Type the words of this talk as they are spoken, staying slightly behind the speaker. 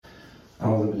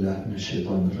أعوذ بالله من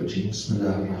الشيطان الرجيم. بسم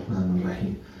الله الرحمن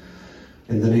الرحيم.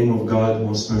 In the name of God,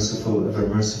 most merciful, ever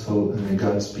merciful, and may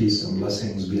God's peace and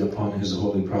blessings be upon His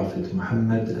holy Prophet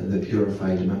Muhammad and the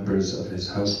purified members of his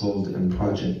household and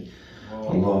progeny.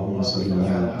 Allahumma salli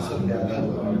ala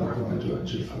Muhammad wa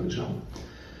ajil farajahum.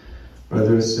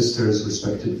 Brothers, sisters,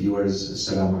 respected viewers,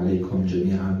 Assalamu alaikum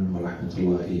jami'an wa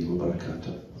rahmatullahi wa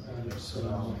barakatuh.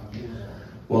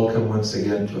 Welcome once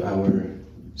again to our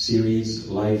series,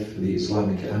 Life, the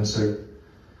Islamic Answer,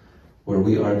 where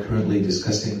we are currently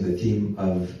discussing the theme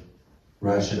of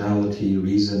rationality,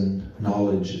 reason,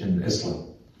 knowledge in Islam.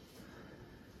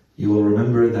 You will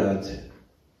remember that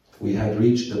we had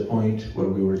reached the point where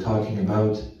we were talking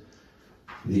about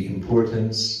the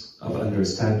importance of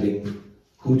understanding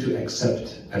who to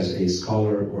accept as a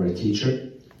scholar or a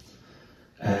teacher,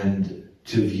 and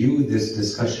to view this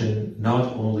discussion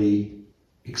not only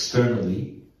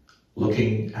externally,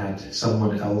 looking at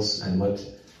someone else and what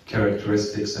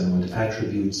characteristics and what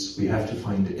attributes we have to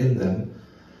find in them,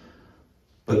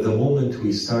 but the moment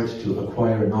we start to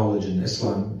acquire knowledge in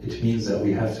Islam, it means that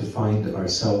we have to find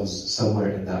ourselves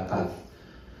somewhere in that path.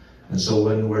 And so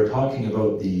when we're talking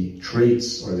about the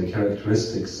traits or the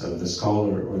characteristics of the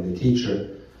scholar or the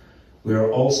teacher, we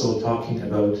are also talking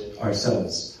about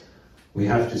ourselves. We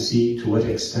have to see to what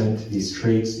extent these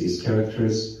traits, these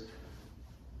characters,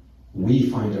 we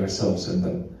find ourselves in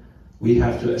them. We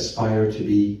have to aspire to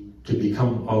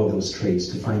become all those traits,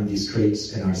 to find these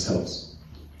traits in ourselves.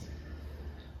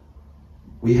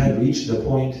 We had reached the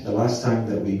point the last time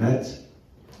that we met,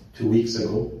 2 weeks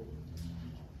ago.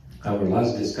 Our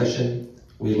last discussion,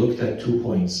 we looked at 2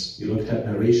 points. We looked at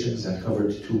narrations that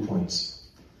covered 2 points.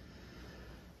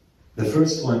 The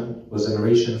first one was a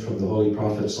narration from the Holy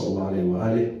Prophet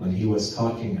ﷺ when he was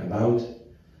talking about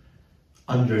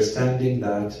understanding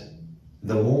that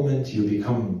the moment you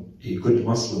become a good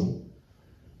Muslim,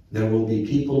 there will be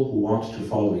people who want to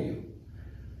follow you.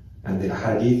 And the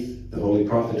hadith, the Holy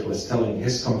Prophet was telling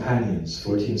his companions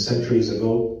 14 centuries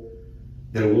ago,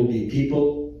 there will be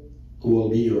people who will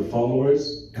be your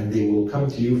followers and they will come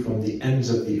to you from the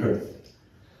ends of the earth.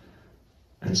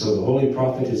 And so the Holy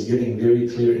Prophet is giving very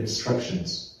clear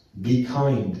instructions. Be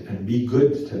kind and be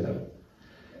good to them.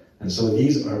 And so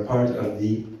these are part of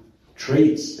the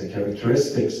traits, the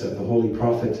characteristics that the Holy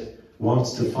Prophet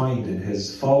wants to find in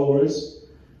his followers,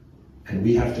 and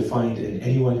we have to find in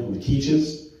anyone who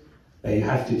teaches, that you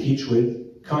have to teach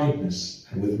with kindness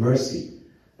and with mercy,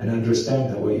 and understand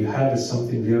that what you have is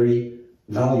something very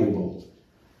valuable.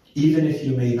 Even if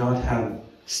you may not have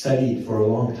studied for a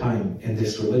long time in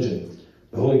this religion,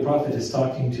 the Holy Prophet is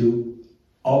talking to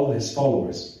all of his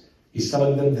followers. He's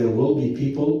telling them there will be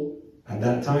people. At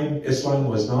that time, Islam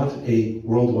was not a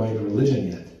worldwide religion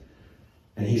yet.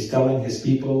 And he's telling his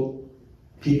people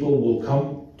will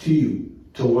come to you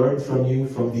to learn from you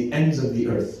from the ends of the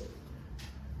earth.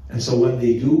 And so when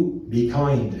they do, be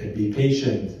kind and be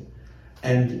patient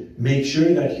and make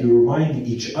sure that you remind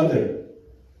each other.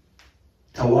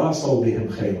 Tawasaw bihim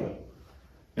khayra.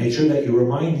 Make sure that you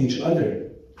remind each other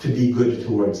to be good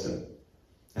towards them.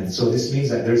 And so this means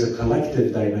that there's a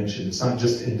collective dimension. It's not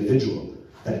just individual.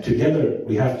 That together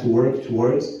we have to work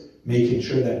towards making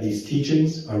sure that these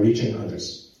teachings are reaching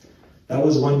others. That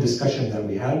was one discussion that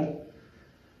we had.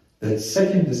 The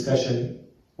second discussion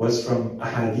was from a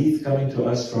hadith coming to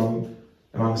us from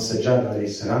Imam Sajjad alayhi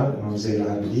salam, Imam Zayn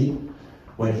al-Abidin,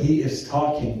 when he is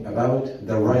talking about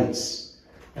the rights.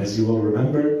 As you will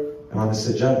remember, Imam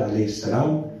Sajjad alayhi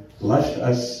salam left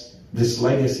us this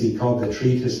legacy called the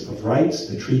Treatise of Rights,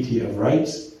 the Treaty of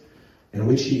Rights, in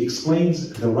which he explains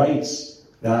the rights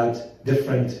that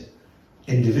different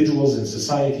individuals in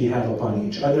society have upon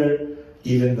each other,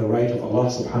 even the right of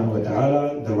Allah subhanahu wa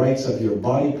ta'ala, the rights of your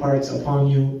body parts upon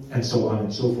you, and so on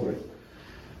and so forth.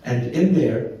 And in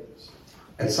there,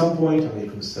 at some point,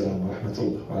 alaykum assalam wa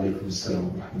rahmatullah, alaykum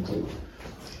assalam wa rahmatullah,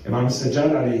 Imam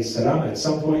Sajjad alayhi salam, at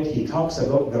some point he talks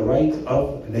about the right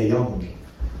of the young,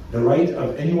 the right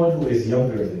of anyone who is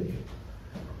younger than you.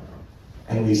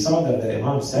 And we saw that the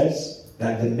Imam says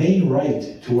that the main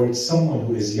right towards someone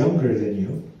who is younger than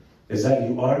you is that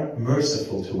you are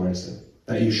merciful towards them,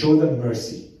 that you show them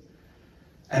mercy.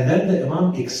 And then the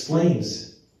Imam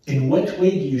explains, in what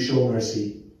way do you show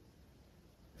mercy?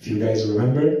 If you guys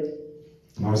remember,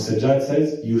 Imam Sajjad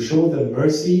says, you show them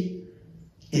mercy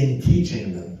in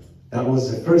teaching them. That was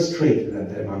the first trait that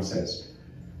the Imam says.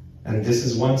 And this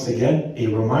is once again a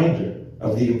reminder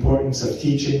of the importance of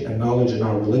teaching and knowledge in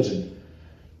our religion.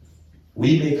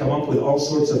 We may come up with all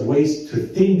sorts of ways to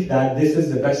think that this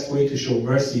is the best way to show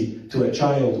mercy to a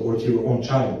child or to your own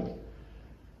child.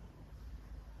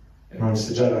 Imam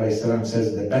Sajjad alayhi salam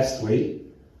says the best way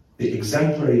the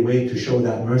exemplary way to show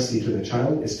that mercy to the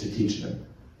child is to teach them.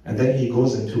 And then he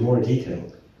goes into more detail.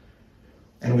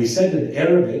 And we said in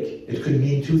Arabic, it could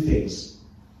mean two things.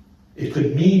 It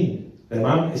could mean, the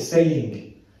Imam is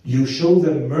saying, you show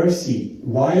them mercy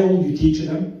while you teach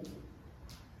them.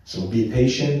 So be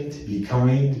patient, be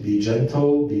kind, be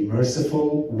gentle, be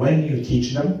merciful when you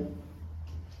teach them.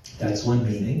 That's one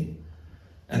meaning.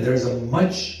 And there's a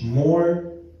much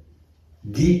more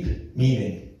deep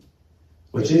meaning,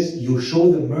 which is you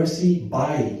show them mercy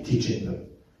by teaching them.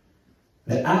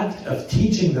 The act of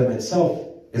teaching them itself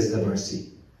is the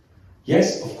mercy.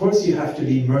 Yes, of course you have to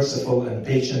be merciful and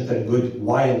patient and good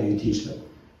while you teach them.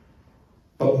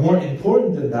 But more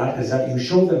important than that is that you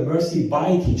show them mercy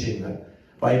by teaching them,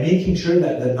 by making sure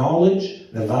that the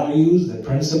knowledge, the values, the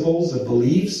principles, the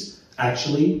beliefs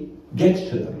actually get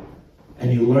to them.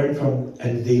 And you learn from,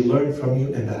 and they learn from you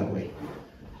in that way.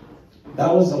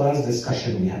 That was the last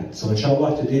discussion we had. So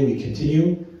inshallah today we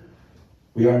continue.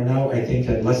 We are now, I think,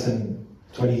 at lesson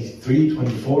 23,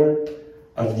 24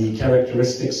 of the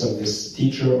characteristics of this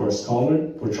teacher or scholar.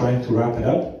 We're trying to wrap it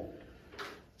up.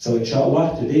 So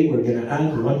inshallah today we're going to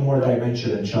add one more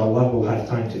dimension. Inshallah we'll have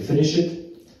time to finish it.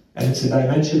 And it's a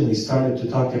dimension we started to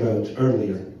talk about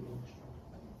earlier.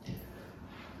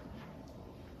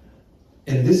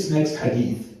 In this next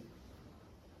hadith,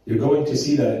 you're going to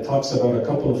see that it talks about a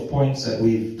couple of points that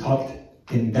we've talked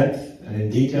in depth and in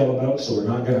detail about, so we're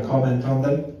not going to comment on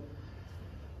them.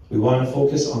 We want to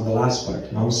focus on the last part.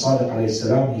 Imam Sadiq alayhi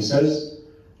salam, he says,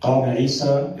 قام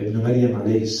عيسى ابن مريم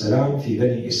عليه السلام في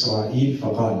بني إسرائيل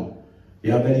فقال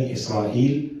يا بني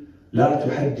إسرائيل لا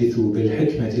تحدثوا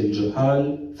بالحكمة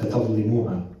الجهال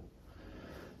فتظلموها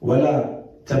ولا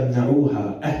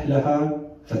تمنعوها أهلها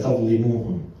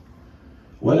فتظلموهم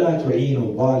ولا تعينوا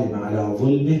الظالم على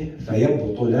ظلمه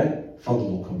فيبطل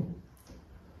فضلكم.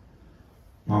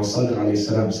 Imam Sadiq alayhi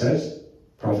salam says,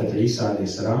 Prophet Isa alayhi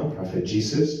salam, Prophet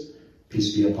Jesus,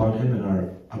 peace be upon him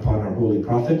and upon our holy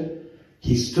prophet,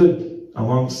 he stood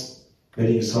amongst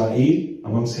Bani Israel,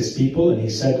 amongst his people, and he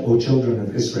said, O children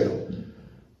of Israel,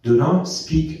 do not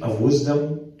speak of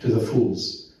wisdom to the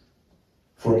fools,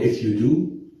 for if you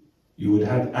do, you would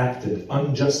have acted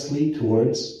unjustly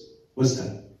towards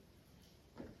wisdom.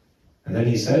 And then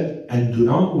he said, and do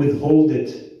not withhold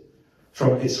it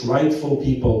from its rightful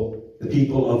people, the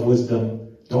people of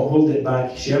wisdom. Don't hold it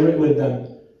back, share it with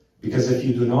them, because if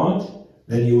you do not,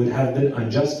 then you would have been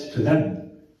unjust to them.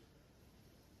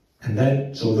 And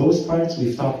then, so those parts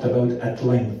we've talked about at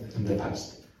length in the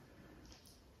past.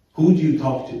 Who do you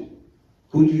talk to?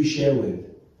 Who do you share with?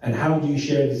 And how do you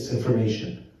share this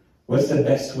information? What's the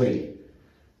best way?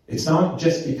 It's not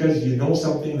just because you know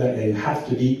something that you have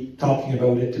to be talking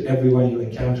about it to everyone you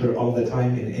encounter all the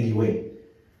time in any way.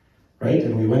 Right?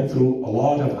 And we went through a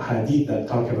lot of hadith that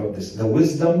talk about this. The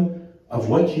wisdom of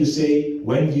what you say,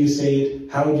 when do you say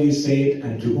it, how do you say it,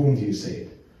 and to whom do you say it.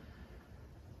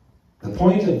 The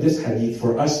point of this hadith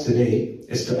for us today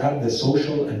is to add the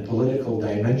social and political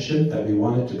dimension that we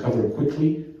wanted to cover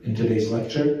quickly in today's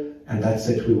lecture, and that's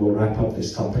it, we will wrap up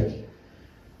this topic.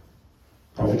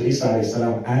 Prophet Isa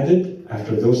ﷺ added,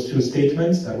 after those two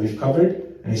statements that we've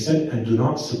covered, and he said, and do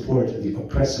not support the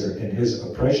oppressor in his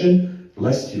oppression,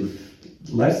 lest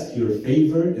your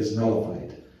favor is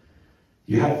nullified.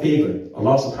 You have favor.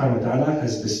 Allah subhanahu wa ta'ala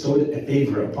has bestowed a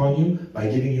favor upon you by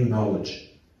giving you knowledge.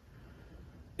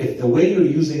 If the way you're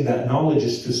using that knowledge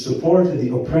is to support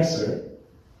the oppressor,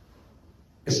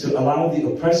 is to allow the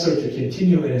oppressor to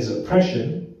continue in his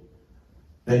oppression,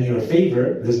 then your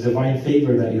favor, this divine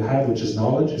favor that you have, which is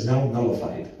knowledge, is now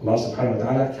nullified. Allah subhanahu wa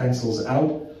ta'ala cancels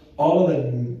out all of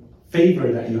the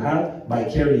favor that you have by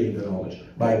carrying the knowledge,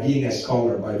 by being a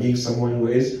scholar, by being someone who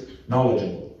is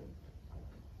knowledgeable.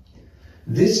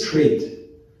 This trait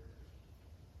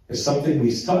is something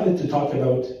we started to talk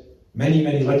about many,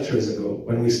 many lectures ago,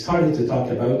 when we started to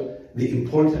talk about the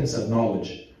importance of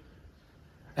knowledge.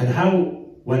 And how,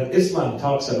 when Islam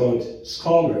talks about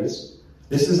scholars,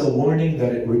 this is a warning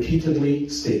that it repeatedly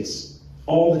states,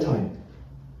 all the time.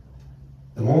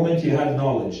 The moment you have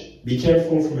knowledge, be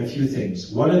careful from a few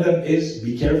things. One of them is,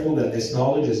 be careful that this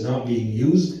knowledge is not being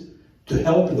used to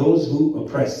help those who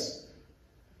oppress.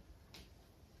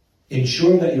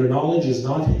 Ensure that your knowledge is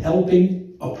not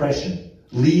helping oppression,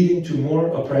 leading to more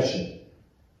oppression.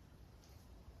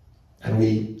 And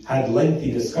we had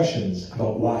lengthy discussions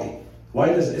about why. Why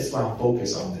does Islam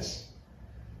focus on this?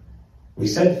 We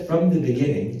said from the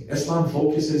beginning, Islam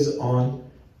focuses on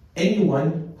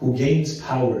anyone who gains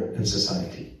power in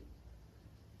society.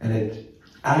 And it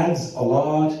adds a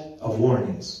lot of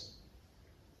warnings.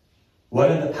 One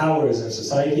of the powers in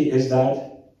society is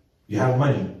that you have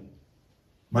money.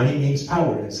 Money means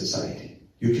power in society.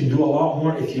 You can do a lot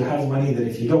more if you have money than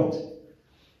if you don't.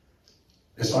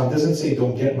 Islam doesn't say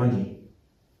don't get money.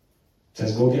 It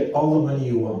says go get all the money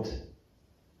you want.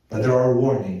 But there are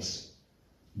warnings.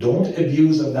 Don't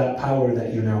abuse of that power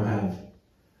that you now have.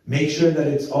 Make sure that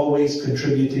it's always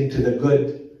contributing to the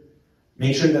good.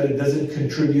 Make sure that it doesn't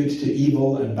contribute to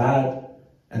evil and bad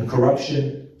and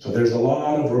corruption. So there's a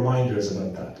lot of reminders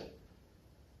about that.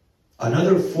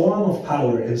 Another form of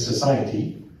power in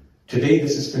society, today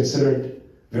this is considered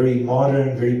very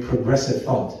modern, very progressive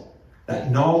thought,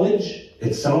 that knowledge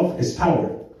itself is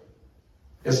power.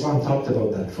 Islam talked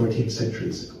about that 14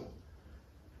 centuries ago.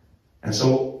 And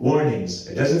so, warnings.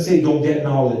 It doesn't say don't get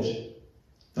knowledge.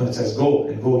 No, it says go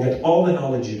get all the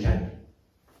knowledge you can.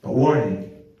 But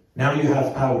warning, now you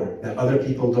have power that other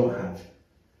people don't have.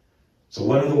 So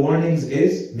one of the warnings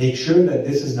is, make sure that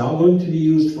this is not going to be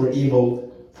used for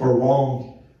evil, for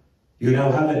wrong. You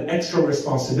now have an extra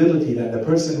responsibility that the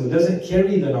person who doesn't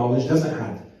carry the knowledge doesn't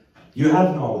have. You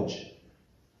have knowledge.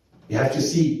 You have to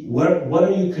see what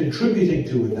are you contributing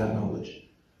to with that knowledge?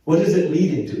 What is it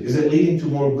leading to? Is it leading to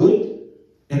more good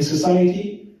in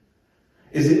society?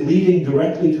 Is it leading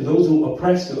directly to those who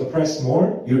oppress to oppress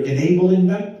more? You're enabling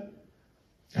them?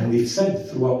 And we've said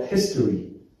throughout history,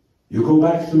 you go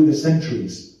back through the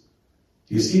centuries,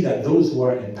 you see that those who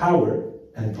are in power,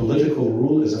 and political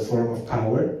rule is a form of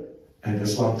power, and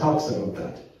Islam talks about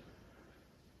that.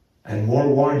 And more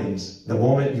warnings the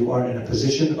moment you are in a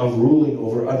position of ruling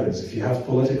over others. If you have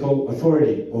political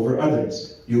authority over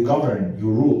others, you govern, you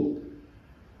rule.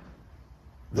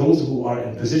 Those who are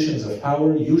in positions of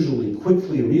power usually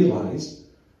quickly realize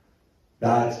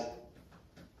that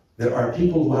there are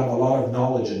people who have a lot of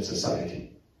knowledge in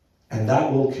society, and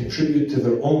that will contribute to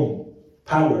their own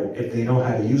power if they know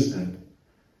how to use them.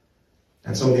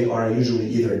 And so they are usually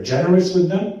either generous with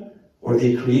them, or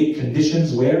they create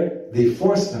conditions where they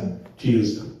force them to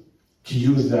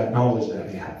use that knowledge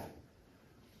that they have.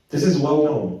 This is well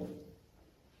known.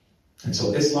 And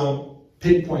so Islam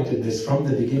pinpointed this from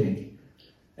the beginning.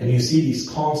 And you see these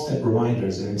constant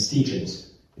reminders in its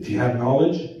teachings. If you have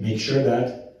knowledge, make sure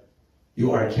that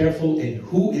you are careful in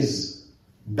who is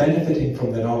benefiting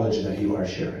from the knowledge that you are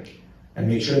sharing. And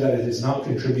make sure that it is not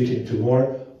contributing to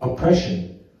more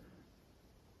oppression.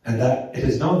 And that it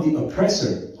is not the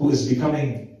oppressor who is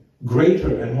becoming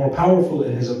greater and more powerful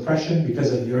in his oppression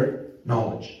because of your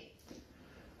knowledge.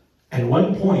 And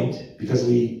one point, because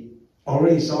we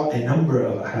already saw a number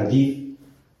of hadith,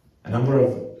 a number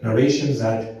of narrations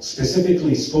that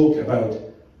specifically spoke about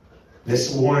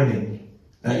this warning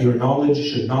that your knowledge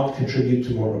should not contribute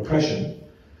to more oppression.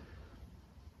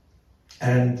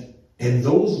 And in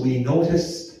those we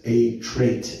noticed a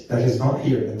trait that is not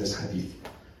here in this hadith.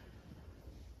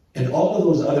 In all of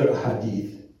those other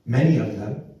hadith, many of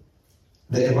them,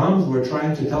 the Imams were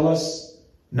trying to tell us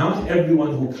not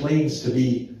everyone who claims to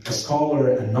be a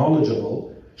scholar and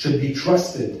knowledgeable should be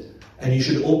trusted, and you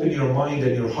should open your mind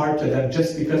and your heart to them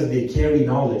just because they carry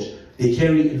knowledge, they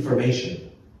carry information.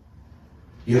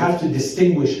 You have to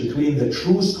distinguish between the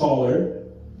true scholar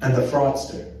and the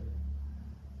fraudster.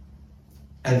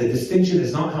 And the distinction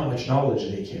is not how much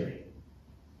knowledge they carry.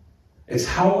 It's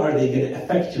how are they going to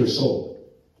affect your soul.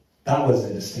 That was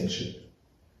the distinction.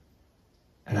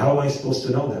 And how am I supposed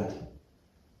to know that?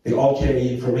 They all carry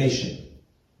information.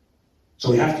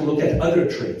 So we have to look at other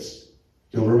traits.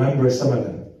 You'll remember some of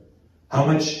them. How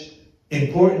much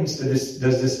importance does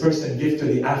this person give to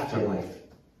the afterlife?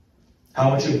 How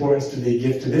much importance do they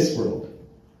give to this world?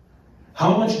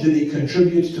 How much do they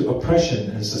contribute to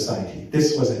oppression in society?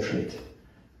 This was a trait.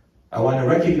 I want to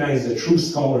recognize the true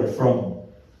scholar from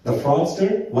the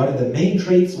fraudster. One of the main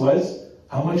traits was,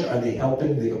 how much are they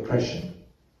helping the oppression?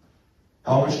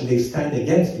 How much do they stand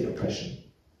against the oppression?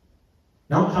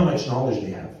 Not how much knowledge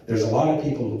they have. There's a lot of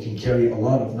people who can carry a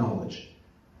lot of knowledge.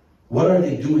 What are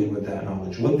they doing with that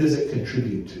knowledge? What does it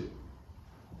contribute to?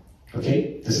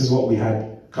 Okay, this is what we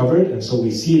had covered, and so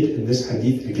we see it in this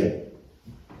hadith again.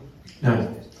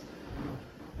 Now,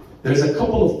 there's a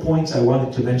couple of points I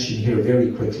wanted to mention here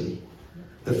very quickly.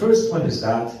 The first one is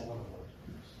that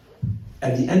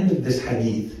at the end of this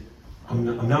hadith, I'm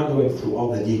not going through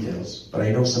all the details, but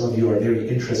I know some of you are very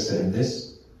interested in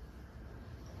this,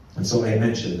 and so I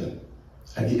mentioned them.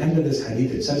 At the end of this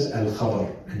hadith, it says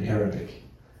al-khabar in Arabic.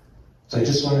 So I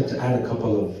just wanted to add a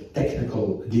couple of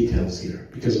technical details here,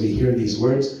 because we hear these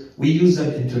words. We use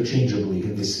them interchangeably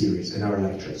in this series, in our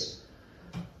lectures.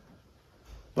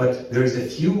 But there's a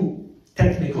few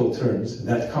technical terms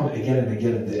that come again and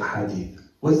again in the hadith.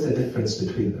 What's the difference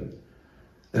between them?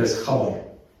 There's khabar,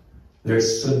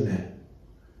 there's sunnah,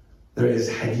 there is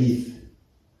hadith,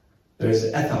 there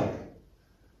is athar,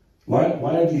 Why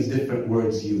are these different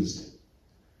words used?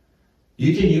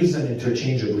 You can use them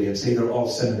interchangeably and say they're all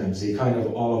synonyms. They kind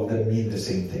of, all of them mean the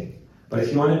same thing. But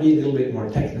if you want to be a little bit more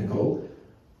technical,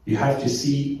 you have to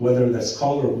see whether the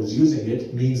scholar who's using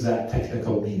it means that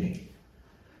technical meaning.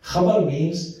 Khabar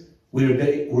means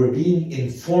we're being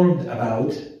informed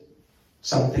about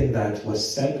something that was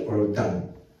said or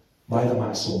done by the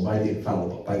Ma'soom, by the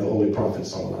infallible, by the Holy Prophet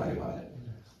ﷺ.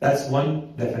 That's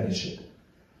one definition.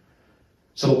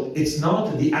 So it's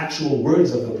not the actual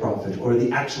words of the Prophet or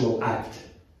the actual act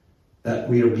that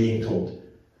we are being told.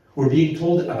 We're being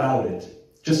told about it,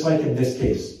 just like in this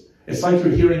case. It's like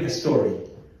you're hearing a story.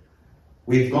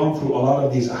 We've gone through a lot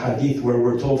of these ahadith where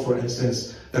we're told, for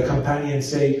instance, the companions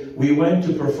say, we went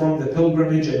to perform the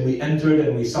pilgrimage and we entered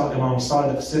and we saw Imam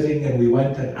Sadiq sitting and we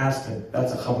went and asked him.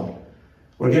 That's a khabar.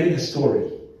 We're getting a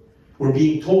story. We're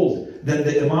being told, then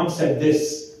the Imam said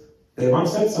this. The Imam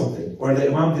said something, or the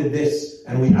Imam did this,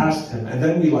 and we asked him, and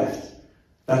then we left.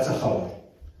 That's a khabar.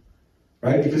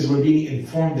 Right? Because we're being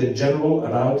informed in general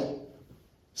about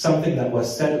something that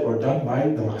was said or done by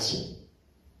the Ma'soom.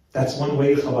 That's one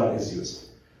way khabar is used.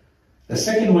 The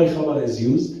second way khabar is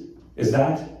used is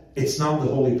that it's not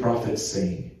the Holy Prophet's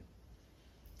saying.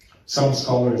 Some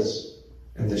scholars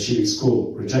in the Shi'i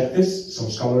school reject this,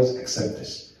 some scholars accept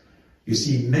this. You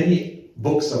see many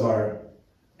books of our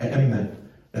A'imman,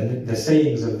 the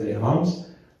sayings of the Imams,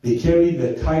 they carry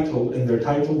the title, in their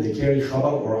title they carry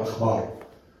khabar or akhbar.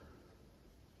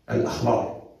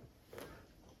 Al-akhbar.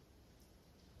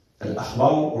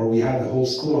 Al-akhbar, or we have a whole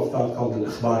school of thought called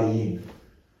al-akhbariyin.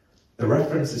 The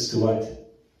reference is to what?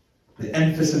 The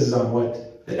emphasis is on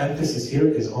what? The emphasis here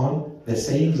is on the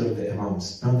sayings of the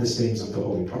Imams, not the sayings of the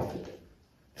Holy Prophet.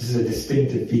 This is a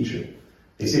distinctive feature.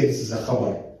 They say this is a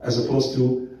khabar, as opposed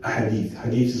to a hadith.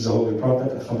 Hadith is the Holy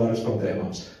Prophet, a khabar is from the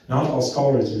Imams. Not all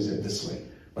scholars use it this way,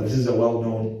 but this is a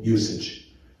well-known usage.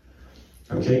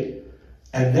 Okay?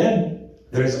 And then,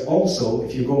 there is also,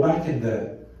 if you go back in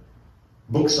the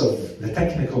books of, the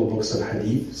technical books of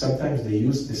hadith, sometimes they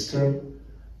use this term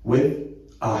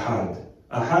with ahad.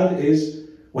 Ahad is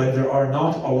when there are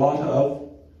not a lot of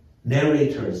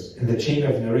narrators in the chain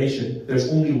of narration.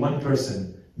 There's only one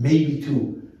person, maybe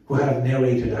two, who have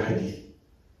narrated a hadith.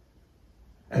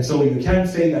 And so you can't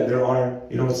say that there are,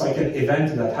 it's like an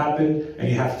event that happened and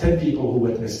you have 10 people who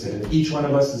witnessed it, and each one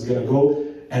of us is going to go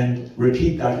and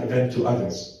repeat that event to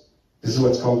others. This is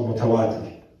what's called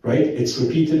mutawatir, right? It's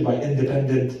repeated by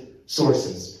independent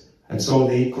sources. And so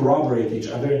they corroborate each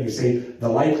other, and you say the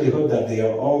likelihood that they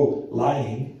are all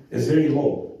lying is very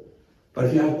low. But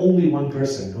if you have only one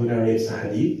person who narrates the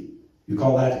hadith, you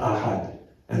call that ahad.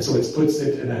 And so it puts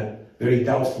it in a very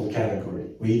doubtful category.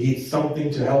 We need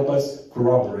something to help us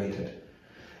corroborate it.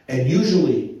 And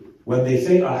usually, when they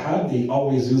say ahad, they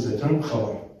always use the term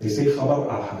khabar. They say khabar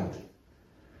ahad.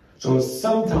 So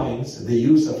sometimes the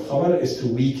use of khabar is to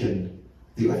weaken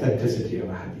the authenticity of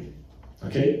a hadith.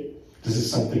 Okay? This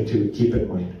is something to keep in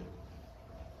mind.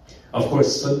 Of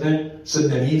course, sunnah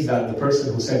means that the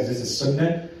person who says this is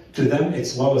sunnah, to them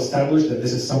it's well established that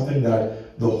this is something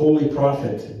that the Holy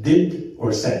Prophet did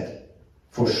or said,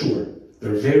 for sure.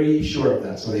 They're very sure of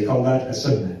that, so they call that a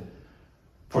sunnah.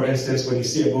 For instance, when you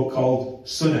see a book called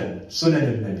Sunan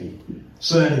al-Nabi,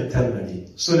 Sunan al-Tirmidhi,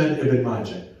 Sunan ibn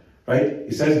Majah, right?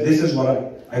 He says, this is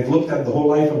what I've looked at the whole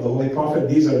life of the Holy Prophet,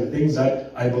 these are the things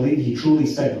that I believe he truly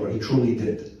said or he truly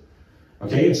did.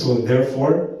 Okay, and so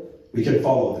therefore, we can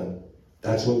follow them.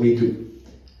 That's what we do.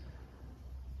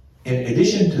 In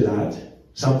addition to that,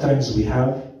 sometimes we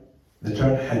have the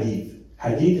term hadith.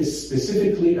 Hadith is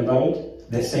specifically about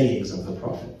the sayings of the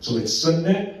Prophet. So it's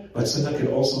sunnah, but sunnah could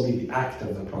also be the act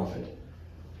of the Prophet.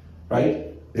 Right?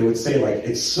 They would say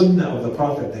it's sunnah of the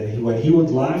Prophet, then when he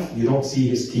would laugh, you don't see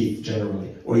his teeth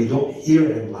generally, or you don't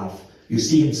hear him laugh. You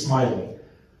see him smiling.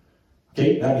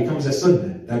 Okay? That becomes a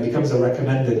sunnah. That becomes a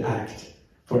recommended act,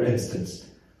 for instance.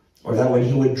 Or that when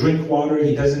he would drink water,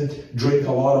 he doesn't drink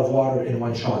a lot of water in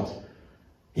one shot.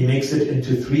 He makes it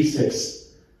into 3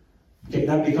 sips. Okay,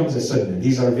 that becomes a sunnah.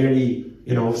 These are very,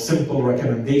 simple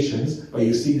recommendations, but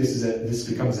you see this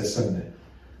becomes a sunnah.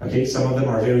 Okay, some of them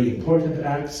are very important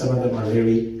acts, some of them are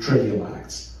very trivial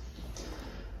acts.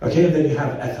 Okay, and then you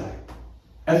have athar.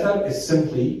 Athar is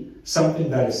simply something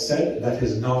that is said that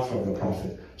is not from the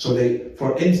Prophet. So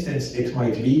for instance, it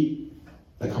might be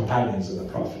the companions of the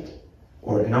Prophet.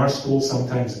 Or in our school,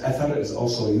 sometimes athar is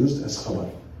also used as khabar.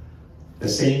 The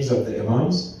sayings of the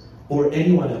Imams, or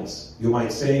anyone else. You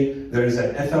might say, there is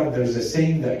an athar, there is a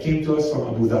saying that came to us from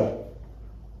Abu Dhar.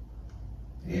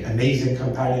 An amazing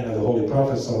companion of the Holy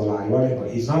Prophet ﷺ,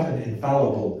 but he's not an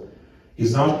infallible.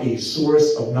 He's not a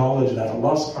source of knowledge that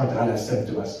Allah subhanahu wa ta'ala sent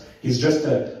to us. He's just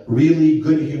a really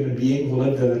good human being who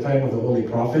lived at the time of the Holy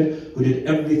Prophet, who did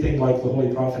everything like the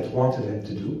Holy Prophet wanted him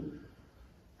to do.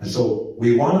 And so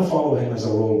we want to follow him as a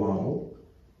role model,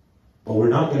 but we're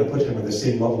not going to put him at the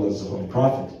same level as the Holy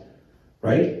Prophet,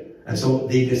 right? And so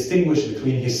they distinguish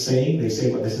between his saying, they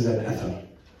say, but this is an athar,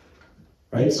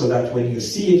 right? So that when you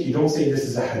see it, you don't say this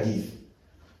is a hadith.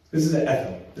 This is an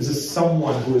athar. This is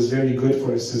someone who is very good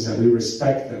for us, that we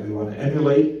respect, that we want to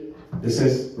emulate. This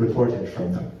is reported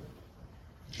from them.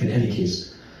 In any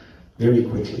case, very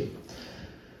quickly.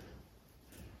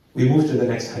 We move to the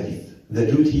next hadith. The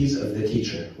duties of the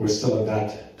teacher. We're still on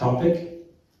that topic.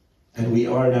 And we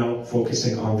are now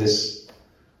focusing on this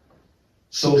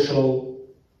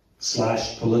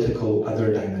social/political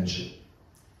other dimension.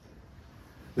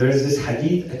 There is this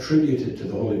hadith attributed to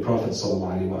the Holy Prophet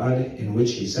ﷺ in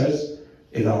which he says,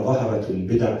 إِذَا ظَهَرَتُ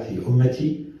الْبِدَعْ فِي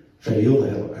أُمَّتِي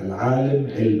فَلْيُظْهِرْ الْعَالِمْ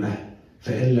عِلْمَهُ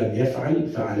فَإِنْ لَمْ يَفْعَلْ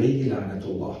فَعَلَيْهِ لَعْنَةُ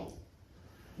اللَّهِ.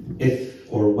 If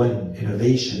or when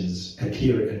innovations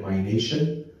appear in my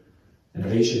nation,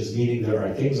 innovations meaning there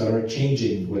are things that are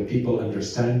changing what people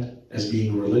understand as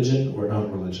being religion or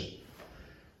not religion,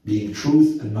 being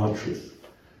truth and not truth.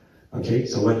 Okay,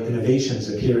 so when innovations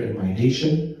appear in my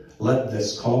nation, let the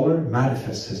scholar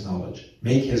manifest his knowledge,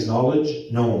 make his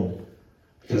knowledge known,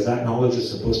 because that knowledge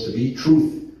is supposed to be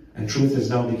truth, and truth is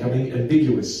now becoming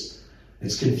ambiguous.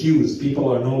 It's confused. People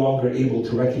are no longer able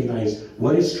to recognize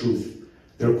what is truth.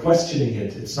 They're questioning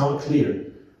it. It's not clear.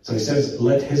 So he says,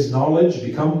 let his knowledge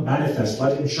become manifest.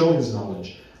 Let him show his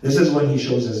knowledge. This is when he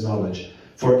shows his knowledge.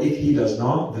 For if he does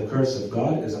not, the curse of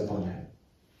God is upon him.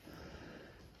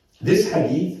 This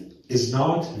hadith is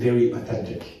not very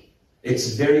authentic.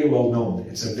 It's very well known.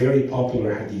 It's a very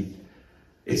popular hadith.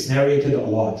 It's narrated a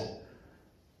lot.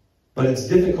 But it's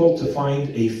difficult to find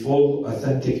a full,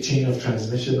 authentic chain of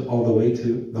transmission all the way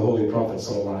to the Holy Prophet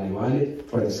ﷺ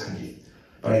for this hadith.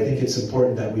 But I think it's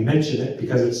important that we mention it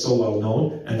because it's so well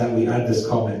known and that we add this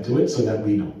comment to it so that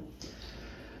we know.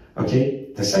 Okay,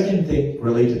 the second thing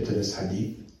related to this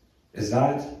hadith is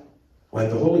that when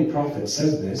the Holy Prophet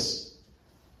says this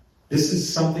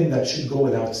is something that should go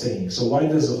without saying. So why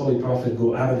does the Holy Prophet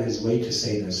go out of his way to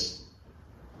say this?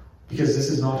 Because this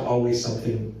is not always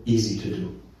something easy to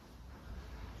do.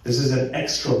 This is an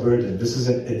extra burden. This is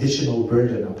an additional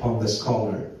burden upon the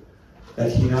scholar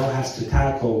that he now has to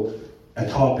tackle a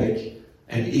topic,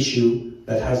 an issue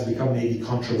that has become maybe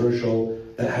controversial,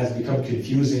 that has become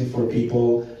confusing for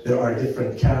people. There are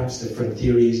different camps, different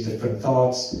theories, different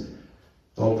thoughts.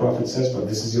 The Holy Prophet says, but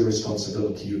this is your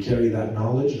responsibility. You carry that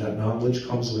knowledge. That knowledge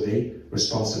comes with a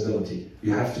responsibility.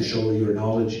 You have to show your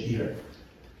knowledge here.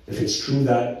 If it's true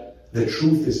that the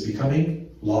truth is becoming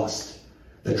lost,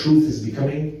 the truth is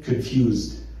becoming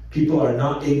confused, people are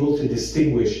not able to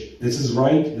distinguish this is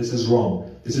right, this is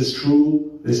wrong, this is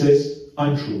true, this is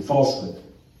untrue, falsehood.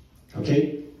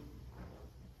 Okay?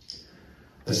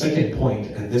 The second point,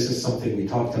 and this is something we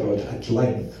talked about at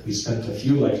length, we spent a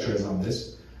few lectures on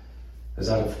this, is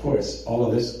that of course all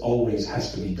of this always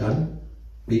has to be done.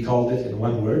 We called it in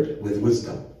one word, with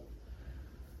wisdom.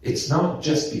 It's not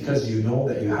just because you know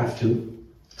that you have to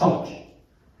talk.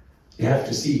 You have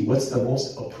to see what's the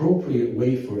most appropriate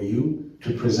way for you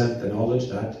to present the knowledge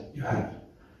that you have.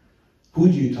 Who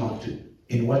do you talk to?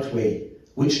 In what way?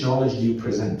 Which knowledge do you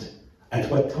present? At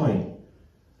what time?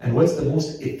 And what's the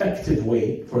most effective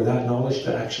way for that knowledge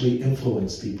to actually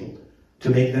influence people? To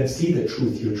make them see the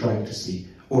truth you're trying to see,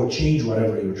 or change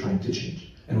whatever you're trying to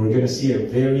change. And we're going to see a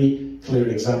very clear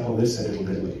example of this a little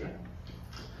bit later.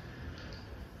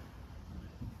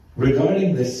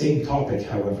 Regarding this same topic,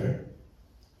 however,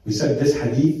 we said this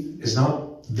hadith is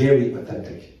not very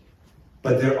authentic.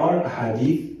 But there are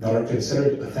hadith that are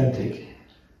considered authentic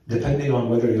depending on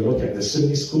whether you look at the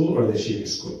Sunni school or the Shia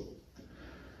school.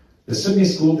 The Sunni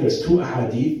school, there's two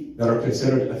hadith that are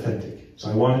considered authentic.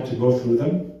 So I wanted to go through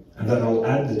them, and then I'll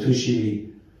add the two Shia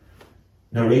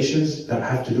narrations that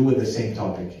have to do with the same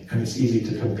topic. And it's easy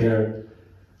to compare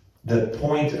the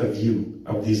point of view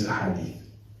of these hadith.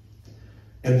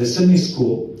 In the Sunni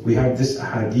school, we have this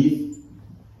hadith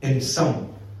in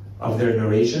some of their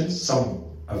narrations, some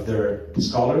of their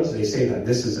scholars, they say that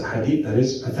this is a hadith that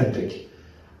is authentic.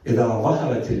 إِذَا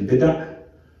ظَهَرَتِ الْبِدَعْ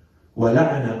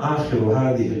وَلَعَنَ آخِرُ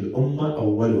هَذِهِ الْأُمَّةِ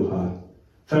أَوَّلُهَا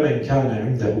فَمَنْ كَانَ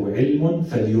عِنْدَهُ عِلْمٌ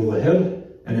فَلْيُظْهِرْهُ.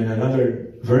 And in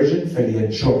another version,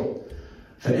 فَلْيَنْشُرْهُ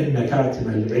فَإِنَّ كَاتِمَ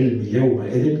الْعِلْمِ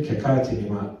يَوْمَئِذٍ كَكَاتِمِ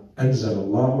مَا أَنزَلَ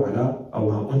اللَّهُ عَلَى أَوْ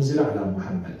مَا أُنزِلَ عَلَى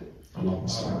مُحَمَّدٍ.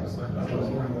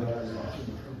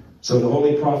 So the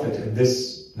Holy Prophet in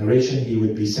this narration, he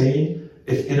would be saying,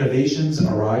 if innovations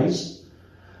arise,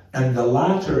 and the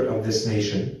latter of this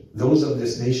nation, those of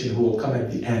this nation who will come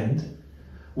at the end,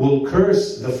 will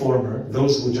curse the former,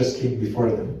 those who just came before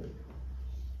them.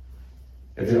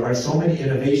 If there are so many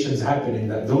innovations happening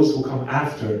that those who come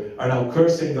after are now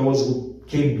cursing those who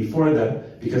came before them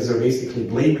because they're basically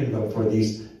blaming them for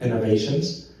these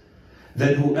innovations,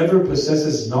 then whoever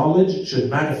possesses knowledge should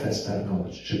manifest that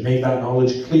knowledge, should make that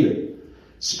knowledge clear,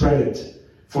 spread it.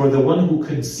 For the one who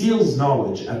conceals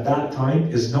knowledge at that time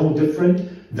is no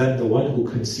different than the one who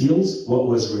conceals what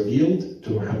was revealed to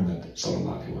Muhammad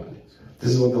sallallahu alaihi wasallam.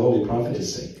 This is what the Holy Prophet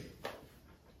is saying.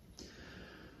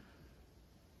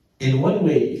 In one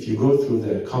way, if you go through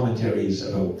the commentaries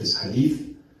about this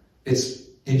hadith, it's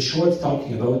in short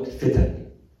talking about fitan,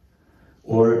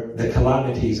 or the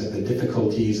calamities and the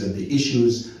difficulties and the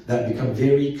issues that become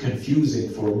very confusing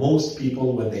for most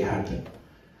people when they happen.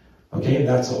 Okay, and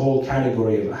that's a whole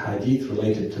category of a hadith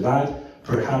related to that.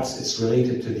 Perhaps it's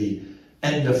related to the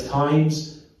end of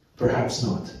times, perhaps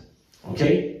not.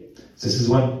 Okay, so this is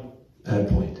one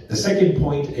point. The second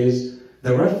point is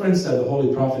the reference that the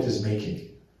Holy Prophet is making.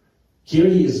 Here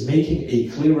he is making a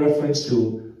clear reference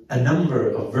to a number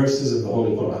of verses in the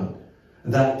Holy Quran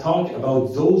that talk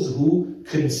about those who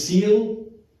conceal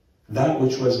that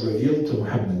which was revealed to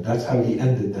Muhammad. That's how he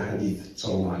ended the hadith,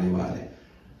 sallallahu alaihi wasallam.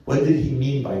 What did he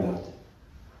mean by that?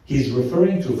 He's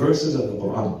referring to verses of the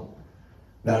Quran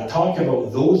that talk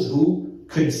about those who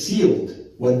concealed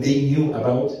what they knew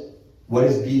about what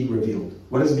is being revealed.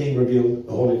 What is being revealed?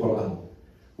 The Holy Quran.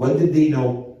 What did they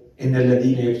know? إِنَّ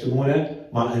الَّذِينَ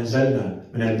يَكْتُمُونَ مَا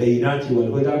أَنزَلْنَا مِنَ الْبَيِّنَاتِ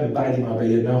وَالْهُدَى مِنْ بَعْدِ مَا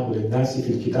بَيَّنَّاهُ لِلنَّاسِ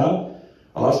فِي الْكِتَابِ.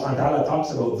 Allah subhanahu wa ta'ala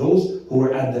talks about those who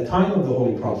were at the time of the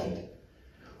Holy Prophet,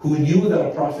 who knew that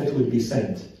a prophet would be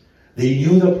sent. They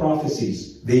knew the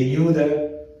prophecies, they knew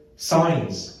the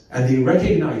signs, and they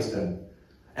recognized them.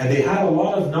 And they had a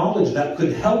lot of knowledge that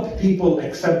could help people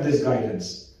accept this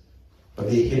guidance. But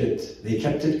they hid it, they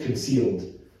kept it concealed.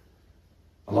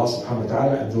 Allah subhanahu wa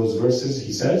ta'ala in those verses,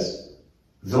 He says,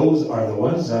 those are the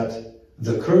ones that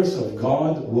the curse of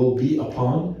God will be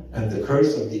upon, and the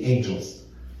curse of the angels,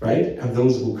 right? And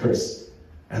those who curse.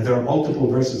 And there are multiple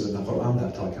verses in the Quran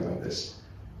that talk about this.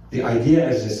 The idea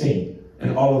is the same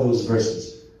in all of those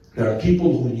verses. There are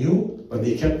people who knew, but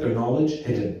they kept their knowledge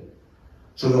hidden.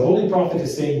 So the Holy Prophet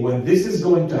is saying, when this is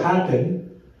going to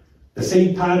happen, the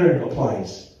same pattern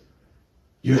applies.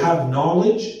 You have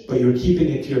knowledge, but you're keeping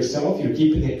it to yourself, you're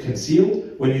keeping it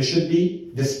concealed, when you should be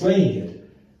displaying it.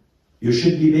 You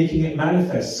should be making it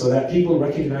manifest so that people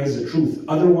recognize the truth.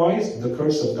 Otherwise, the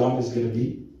curse of God is going to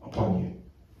be upon you.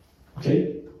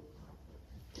 Okay?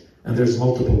 And there's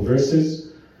multiple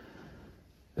verses.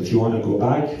 If you want to go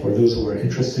back, for those who are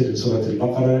interested, in Surah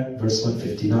Al-Baqarah, verse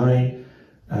 159,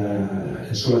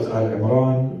 in Surah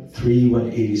Al-Imran,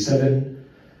 3:187,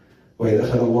 وَإِذْ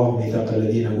أَخَذَ اللَّهُ مِيثَاقَ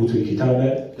الَّذِينَ أُوتُوا الْكِتَابَ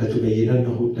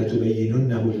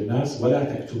لَتُبَيِّنُنَّهُ لِلنَّاسِ وَلَا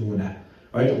تَكْتُمُونَهُ.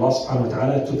 Right? Allah subhanahu wa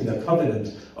ta'ala took the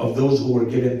covenant of those who were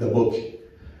given the book,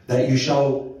 that you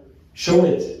shall show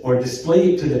it or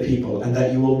display it to the people, and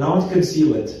that you will not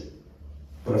conceal it.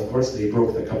 But of course they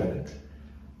broke the covenant.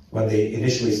 When they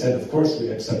initially said, of course we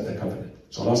accept the covenant.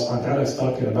 So Allah subhanahu wa ta'ala is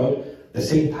talking about the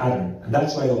same pattern. And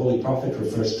that's why the Holy Prophet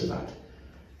refers to that.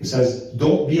 He says,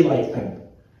 don't be like them.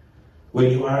 When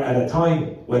you are at a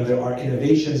time when there are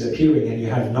innovations appearing and you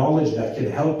have knowledge that can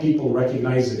help people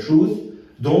recognize the truth,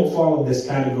 don't fall in this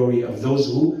category of those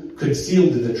who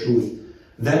concealed the truth.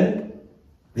 Then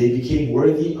they became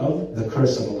worthy of the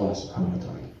curse of Allah subhanahu wa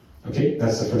ta'ala. Okay,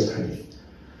 that's the first hadith.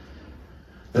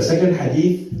 The second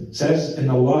hadith says, إِنَّ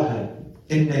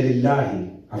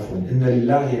لِلَّهِ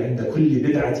عِنْدَ كُلِّ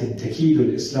بِدْعَةٍ تَكِيدُ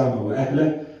الْإِسْلَامَ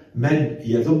وَأَهْلَهِ مَنْ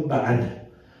يَذُبَّ عَنْهُ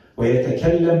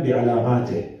وَيَتَكَلَّمْ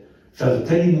بِعَلَامَاتِهِ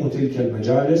فَاغْتَنِمُوا تِلْكَ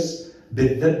الْمَجَالِسِ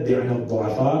بِالذَّبِّ عَنِ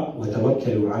الضُّعَفَاءِ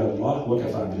وَتَوَكَّلُوا عَلَى اللَّهِ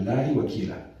وَكَفَى بِاللَّهِ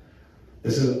وَكِيلًا.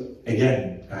 This is,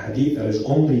 again, a hadith that is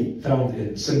only found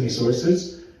in Sunni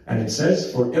sources, and it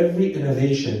says, for every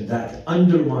innovation that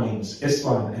undermines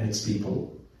Islam and its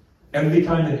people, every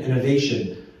time an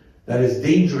innovation that is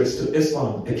dangerous to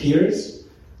Islam appears,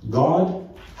 God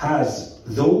has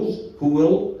those who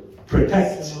will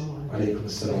protect. Alaykum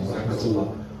as-salam wa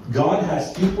rahmatullah. God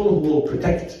has people who will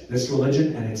protect this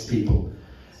religion and its people,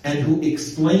 and who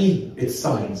explain its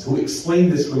signs, who explain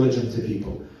this religion to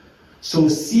people. So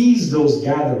seize those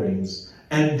gatherings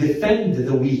and defend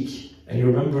the weak. And you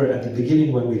remember at the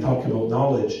beginning when we talked about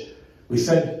knowledge, we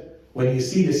said, when you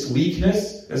see this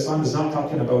weakness, Islam is not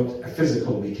talking about a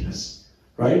physical weakness,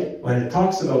 right? When it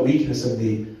talks about weakness in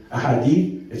the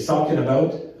ahadith, it's talking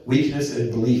about weakness in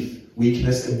belief,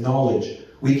 weakness in knowledge,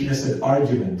 weakness in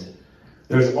argument.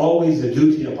 There's always a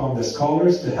duty upon the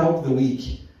scholars to help the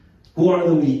weak. Who are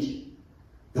the weak?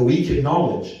 The weak in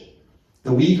knowledge.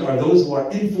 The weak are those who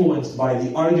are influenced by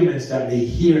the arguments that they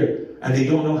hear and they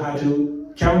don't know how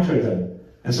to counter them.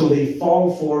 And so they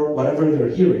fall for whatever they're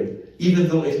hearing, even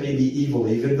though it may be evil,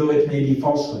 even though it may be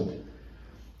falsehood.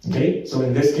 Okay? So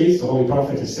in this case, the Holy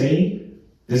Prophet is saying,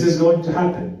 this is going to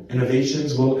happen.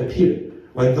 Innovations will appear.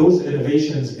 When those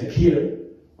innovations appear,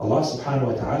 Allah subhanahu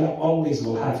wa ta'ala always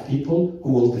will have people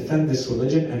who will defend this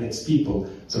religion and its people.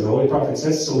 So the Holy Prophet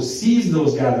says, so seize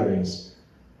those gatherings.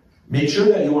 Make sure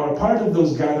that you are a part of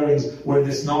those gatherings where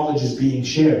this knowledge is being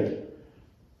shared,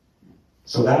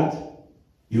 so that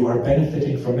you are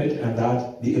benefiting from it and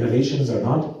that the innovations are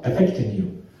not affecting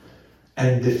you.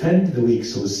 And defend the weak.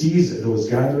 So seize those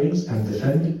gatherings and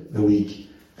defend the weak.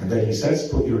 And then he says,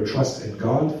 put your trust in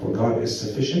God, for God is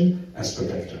sufficient as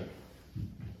protector.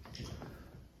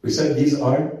 We said these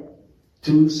are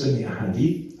two Sunni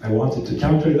ahadith. I wanted to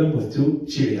counter them with two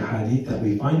Shi'i ahadith that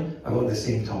we find about the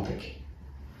same topic.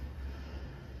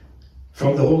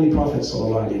 From the Holy Prophet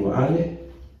ﷺ,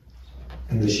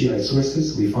 in the Shiite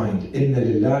sources, we find, إِنَّ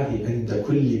لِلَّهِ عِنْدَ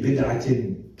كُلِّ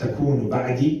بِدْعَةٍ تَكُونُ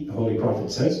بَعْدِي. The Holy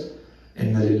Prophet says,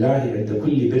 إِنَّ لِلَّهِ عِنْدَ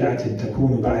كُلِّ بِدْعَةٍ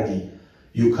تَكُونُ بَعْدِي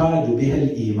يُكَادُ بِهَا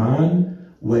الْإِيمَانِ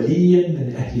وَلِيًّا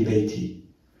مِنْ أَهْلِ بَيْتِي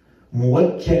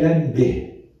مُوَكَّلًا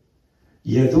بِهِ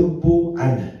يَذُبُّ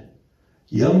عَنْهُ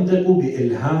يَنْطِقُ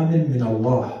بِإِلْهَامٍ مِنَ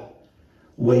اللَّهِ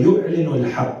وَيُعْلِنُ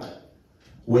الْحَقَّ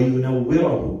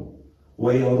وَيُنَوِّرَهُ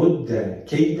ويرد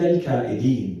كيد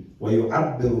الكائدين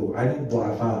ويعبر عن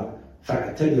الضعفاء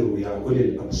فاعتبروا يا أولي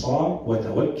الأبصار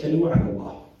وتوكلوا على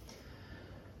الله.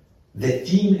 The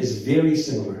theme is very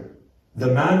similar. The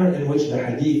manner in which the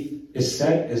hadith is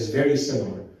said is very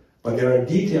similar. But there are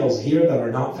details here that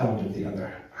are not found in the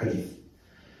other hadith.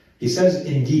 He says,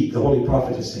 indeed, the Holy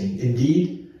Prophet is saying,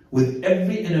 indeed, with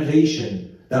every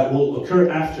innovation that will occur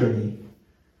after me,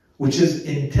 which is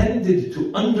intended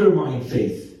to undermine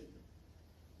faith,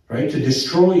 right, to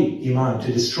destroy Iman,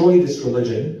 to destroy this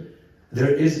religion,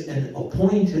 there is an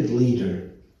appointed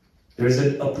leader. There is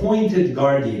an appointed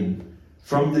guardian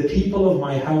from the people of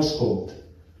my household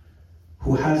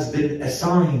who has been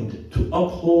assigned to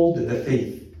uphold the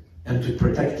faith and to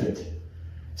protect it,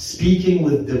 speaking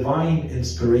with divine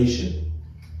inspiration.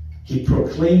 He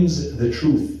proclaims the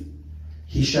truth.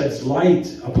 He sheds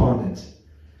light upon it.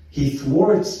 He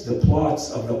thwarts the plots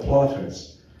of the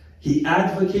plotters. He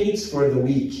advocates for the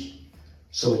weak.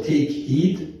 So take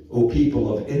heed, O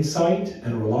people of insight,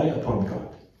 and rely upon God.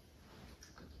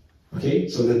 Okay,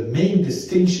 so the main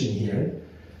distinction here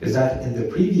is that in the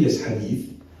previous hadith,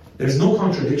 there's no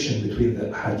contradiction between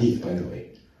the hadith, by the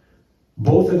way.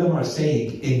 Both of them are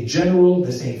saying, in general,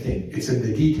 the same thing. It's in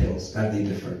the details that they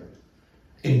differ.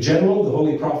 In general, the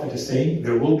Holy Prophet is saying,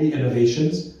 there will be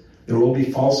innovations, there will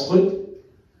be falsehood.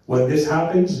 When this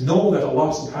happens, know that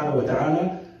Allah subhanahu wa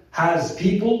ta'ala has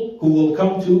people who will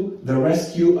come to the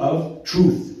rescue of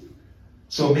truth.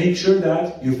 So make sure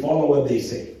that you follow what they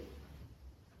say.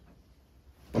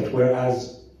 But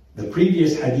whereas the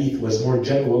previous hadith was more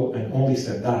general and only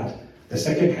said that, the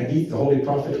second hadith, the Holy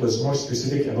Prophet was more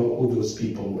specific about who those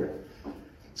people were.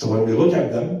 So when we look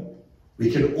at them,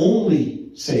 we can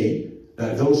only say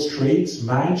that those traits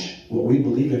match what we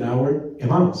believe in our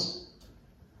imams.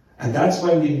 And that's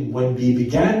why when we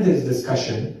began this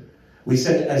discussion, we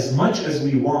said as much as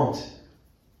we want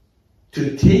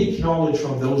to take knowledge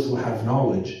from those who have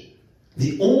knowledge,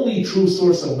 the only true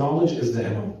source of knowledge is the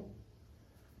Imam.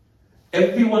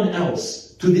 Everyone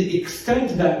else, to the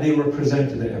extent that they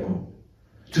represent the Imam,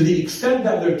 to the extent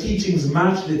that their teachings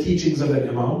match the teachings of an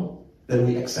Imam, then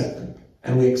we accept them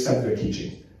and we accept their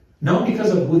teaching. Not because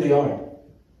of who they are.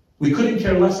 We couldn't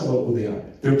care less about who they are.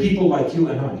 They're people like you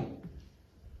and I.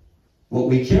 What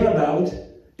we care about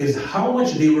is how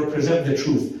much they represent the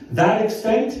truth. That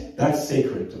extent, that's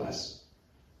sacred to us.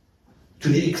 To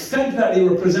the extent that they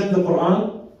represent the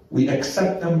Quran, we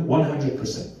accept them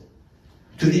 100%.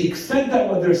 To the extent that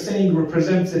what they're saying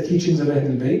represents the teachings of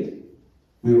Ahlul Bayt,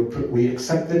 we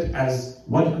accept it as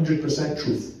 100%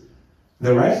 truth.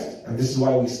 The rest, and this is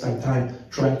why we spend time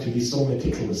trying to be so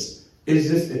meticulous,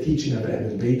 is this the teaching of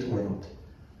Ahlul Bayt or not?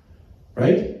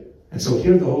 Right? And so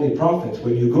here the Holy Prophet,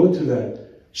 when you go to the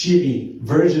Shi'i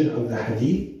version of the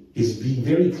hadith, is being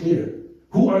very clear.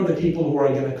 Who are the people who are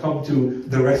going to come to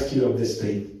the rescue of this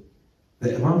faith?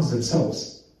 The Imams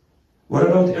themselves. What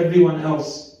about everyone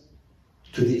else?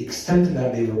 To the extent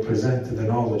that they represent the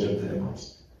knowledge of the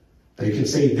Imams. That you can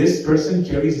say, this person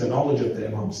carries the knowledge of the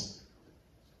Imams.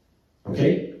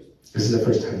 Okay? This is the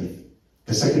first hadith.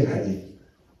 The second hadith.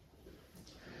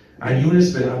 عن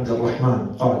يونس بن عبد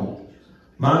الرحمن قال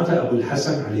مات أبو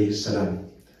الحسن عليه السلام.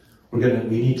 We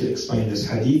need to explain this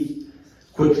hadith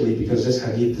quickly because this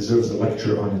hadith deserves a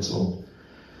lecture on its own.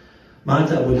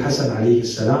 مات أبو الحسن عليه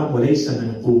السلام وليس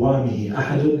من قوامه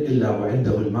أحد إلا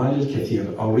وعنده المال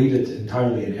الكثير. I'll read it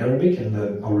entirely in Arabic and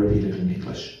then I'll repeat it in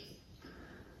English.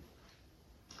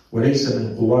 وليس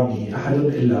من قوامه أحد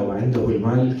إلا وعنده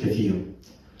المال الكثير،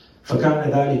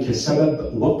 فكان ذلك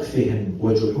سبب وقفهم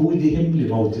وجحودهم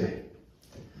لموته.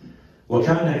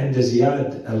 وكان عند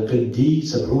زياد القندي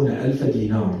 70,000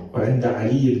 دينار، وعند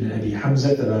علي بن أبي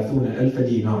حمزة 30,000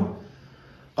 دينار.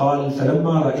 قال: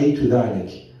 فلما رأيت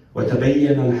ذلك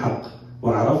وتبين الحق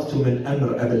وعرفت من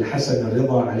أمر أبي الحسن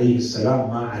الرضا عليه السلام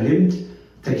ما علمت،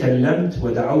 تكلمت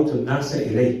ودعوت الناس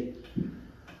إليه.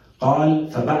 قال: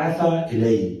 فبعث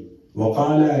إلي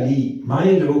وقال لي: ما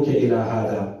يدعوك إلى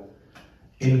هذا؟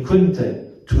 إن كنت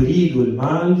تريد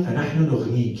المال فنحن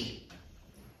نغنيك.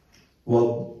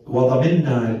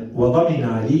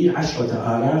 وضمنا لي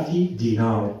 10,000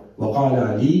 دينار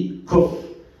وقال لي: كف.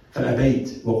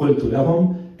 فأبيت وقلت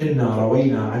لهم: إنا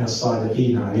روينا عن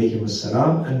الصادقين عليهم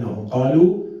السلام أنهم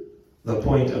قالوا, the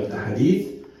point of the hadith,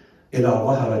 إذا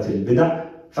ظهرت البدع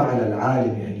فعلى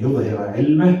العالم أن يظهر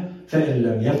علمه، فإن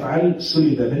لم يفعل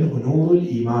سلب منه نور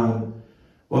الإيمان.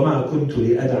 وما كنت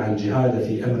لأدعى الجهاد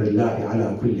في أمر الله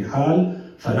على كل حال،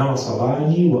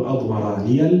 فناصراني وأضمر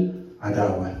لي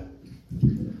العداوة.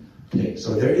 Okay,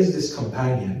 so there is this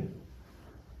companion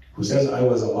who says, I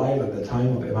was alive at the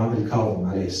time of Imam al-Kadhim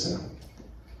alayhi salam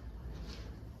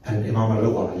and Imam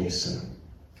al-Rida alayhi salam.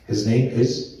 His name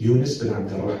is Yunus bin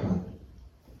Abd al-Rahman.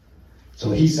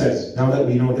 So he says, now that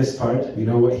we know this part, we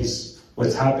know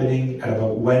what's happening at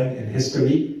about when in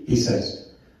history, he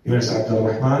says, Yunus Abd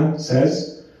al-Rahman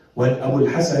says, when Abu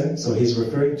al-Hasan, so he's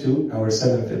referring to our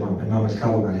seventh Imam, Imam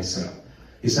al-Kadhim alayhi salam.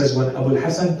 He says, when Abu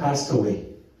al-Hasan passed away,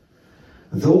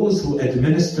 those who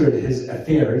administered his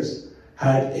affairs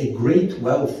had a great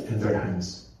wealth in their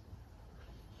hands.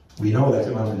 We know that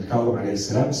Imam al-Kadhim alayhi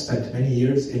salam spent many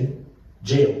years in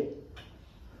jail.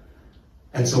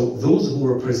 And so those who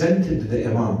represented the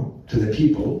Imam to the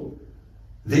people,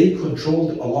 they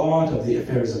controlled a lot of the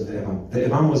affairs of the Imam. The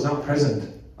Imam was not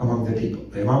present among the people.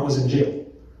 The Imam was in jail.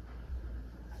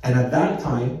 And at that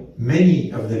time,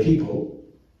 many of the people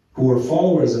who were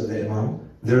followers of the Imam,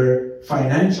 their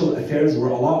financial affairs were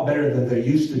a lot better than there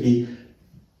used to be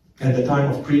at the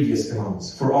time of previous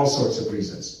Imams, for all sorts of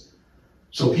reasons.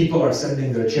 So people are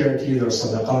sending their charity, their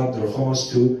sadaqat, their khums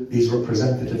to these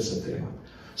representatives of the Imam.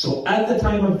 So at the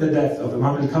time of the death of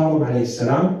Imam al-Kadhim alayhi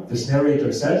salam, this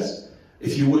narrator says,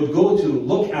 if you would go to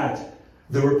look at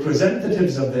the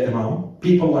representatives of the Imam,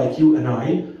 people like you and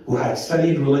I, who had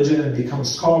studied religion and become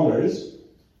scholars,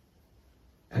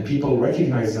 and people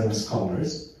recognize them as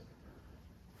scholars,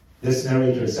 this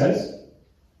narrator says,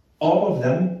 all of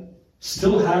them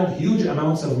still had huge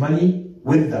amounts of money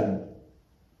with them,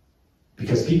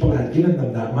 because people had given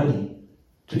them that money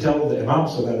to tell the Imam,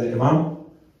 so that the Imam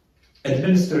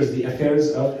administers the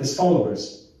affairs of his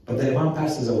followers. But the Imam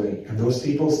passes away, and those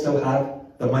people still have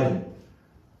the money.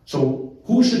 So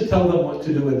who should tell them what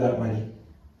to do with that money?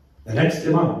 The next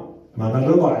Imam, Imam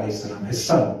al-Rida alayhi salam, his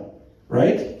son,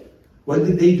 right? What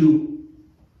did they do?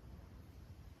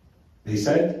 They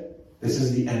said, this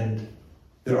is the end.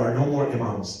 There are no more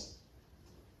Imams.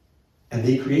 And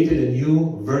they created a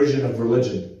new version of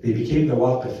religion. They became the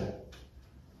Waqifah.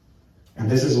 And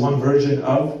this is one version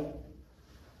of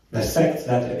the sect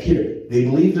that appeared. They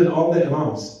believed in all the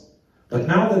Imams. But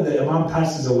now that the Imam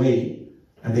passes away,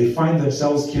 and they find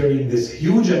themselves carrying this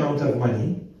huge amount of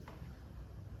money,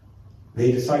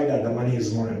 they decide that the money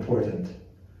is more important.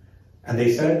 And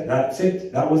they said, that's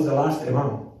it. That was the last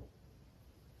Imam.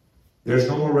 There's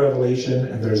no more revelation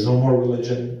and there's no more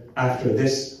religion after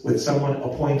this with someone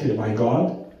appointed by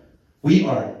God. We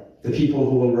are the people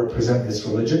who will represent this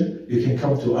religion. You can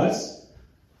come to us.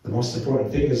 The most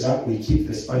important thing is that we keep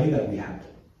this money that we have.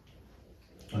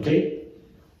 Okay?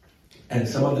 And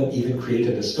some of them even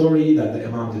created a story that the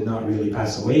Imam did not really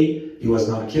pass away. He was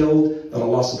not killed, that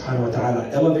Allah subhanahu wa ta'ala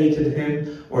elevated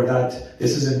him, or that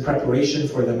this is in preparation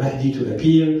for the Mahdi to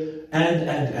appear,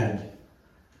 and.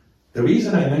 The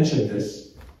reason I mention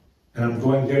this, and I'm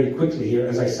going very quickly here,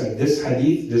 as I said, this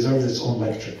hadith deserves its own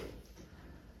lecture,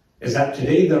 is that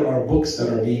today there are books that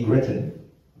are being written,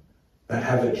 that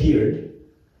have appeared,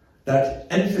 that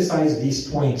emphasize these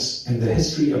points in the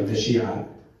history of the Shia,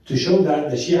 to show that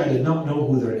the Shia did not know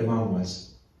who their Imam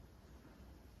was.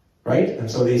 Right?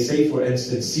 And so they say, for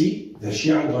instance, see, the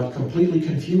Shia got completely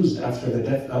confused after the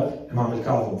death of Imam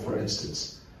al-Kadhim, for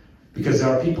instance. Because there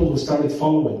are people who started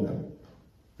following them.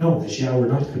 No, the Shia were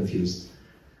not confused.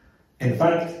 In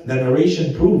fact, the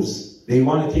narration proves, they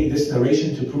want to take this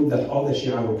narration to prove that all the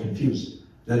Shia were confused.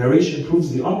 The narration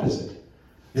proves the opposite.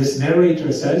 This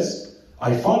narrator says,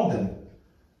 I fought them,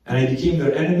 And I became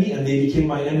their enemy, and they became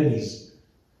my enemies.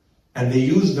 And they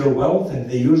used their wealth and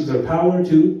they used their power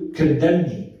to condemn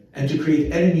me and to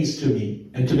create enemies to me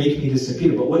and to make me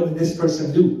disappear. But what did this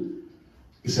person do?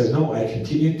 He says, no, I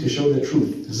continued to show the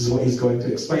truth. This is what he's going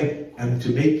to explain. And to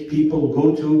make people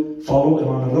go to follow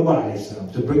Imam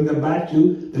al-Rida, to bring them back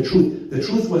to the truth. The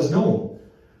truth was known.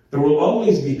 There will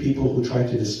always be people who try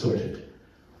to distort it.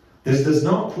 This does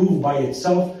not prove by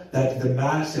itself that the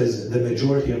masses, the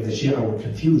majority of the Shia were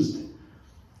confused.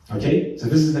 Okay? So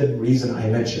this is the reason I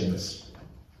mentioned this.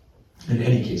 In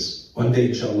any case, one day,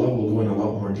 inshallah, we'll go in a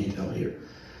lot more detail here.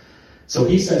 So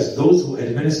he says, those who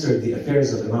administered the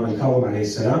affairs of Imam al-Kadhim alayhi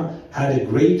salam had a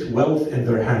great wealth in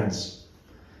their hands.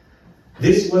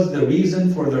 This was the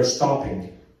reason for their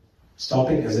stopping.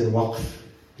 Stopping as in waqf,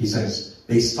 he says.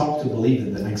 They stopped to believe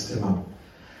in the next Imam.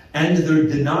 And their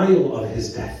denial of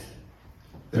his death.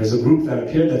 There's a group that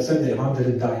appeared that said the Imam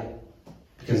didn't die.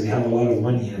 Because they have a lot of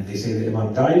money, and if they say the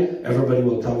Imam died, everybody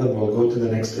will tell them, well, go to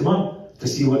the next Imam to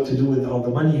see what to do with all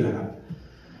the money you have.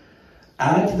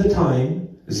 At the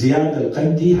time, Ziyad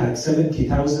al-Qandi had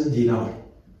 70,000 dinar.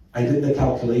 I did the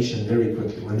calculation very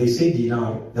quickly. When they say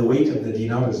dinar, the weight of the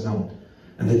dinar is known.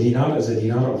 And the dinar is a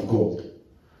dinar of gold.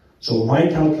 So my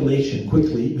calculation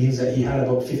quickly means that he had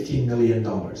about $15 million.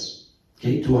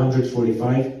 Okay,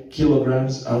 245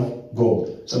 kilograms of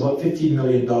gold. So about $15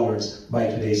 million by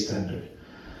today's standard.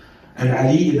 And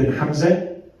Ali ibn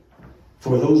Hamza,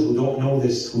 for those who don't know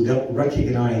this, who don't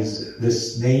recognize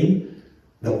this name,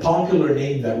 the popular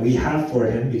name that we have for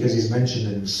him, because he's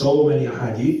mentioned in so many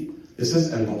ahadith, this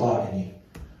is al-Bata'ini.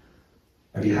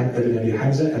 Ibn Abi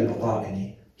Hamza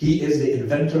al-Bata'ini. He is the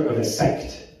inventor of a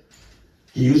sect.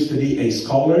 He used to be a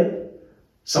scholar,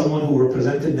 someone who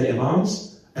represented the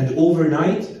Imams, and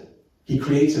overnight, he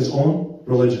creates his own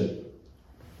religion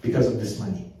because of this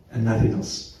money and nothing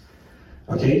else.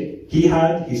 Okay? He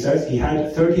says, he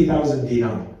had 30,000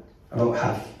 dinar, about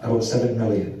half, about 7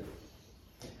 million.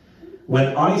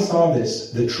 When I saw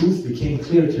this, the truth became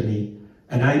clear to me,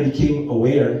 and I became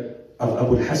aware of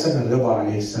Abu al-Hasan al-Rida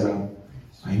alayhi salam.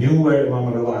 I knew where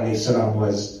Imam al-Rida alayhi salam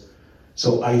was.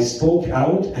 So I spoke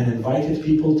out and invited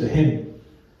people to him.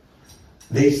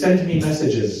 They sent me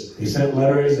messages. They sent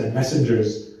letters and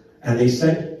messengers. And they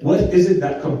said, what is it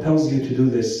that compels you to do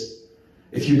this?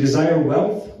 If you desire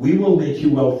wealth, we will make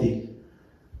you wealthy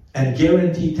and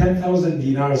guarantee 10,000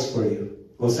 dinars for you.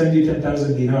 We'll send you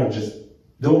 10,000 dinars. Just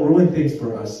don't ruin things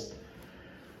for us.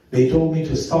 They told me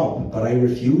to stop, but I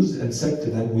refused and said to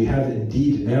them, we have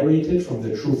indeed narrated from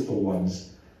the truthful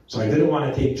ones. So I didn't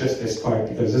want to take just this part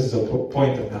because this is a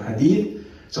point of the hadith.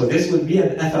 So this would be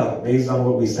an athar based on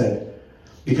what we said.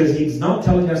 Because he's not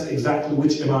telling us exactly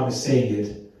which Imam is saying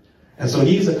it. And so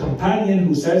he's a companion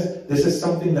who says, this is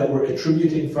something that we're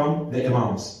attributing from the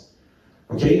Imams.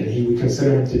 Okay, and we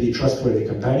consider him to be a trustworthy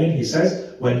companion. He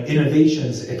says, when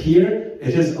innovations appear,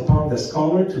 it is upon the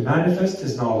scholar to manifest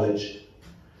his knowledge.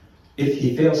 If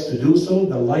he fails to do so,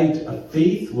 the light of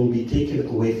faith will be taken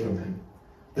away from him.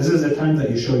 This is the time that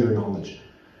you show your knowledge.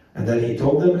 And then he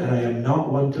told them, and I am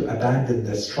not one to abandon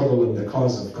the struggle in the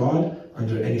cause of God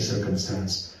under any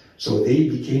circumstance. So they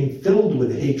became filled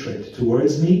with hatred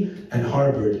towards me and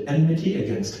harbored enmity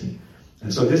against me.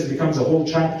 And so this becomes a whole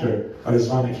chapter of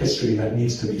Islamic history that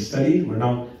needs to be studied. We're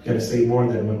not going to say more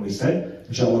than what we said.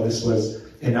 Inshallah, this was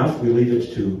enough. We leave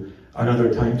it to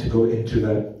another time to go into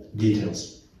the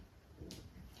details.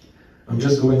 I'm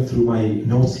just going through my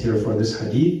notes here for this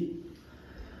hadith.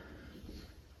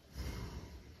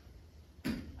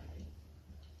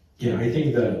 Yeah, I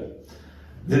think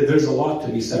there's a lot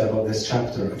to be said about this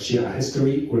chapter of Shia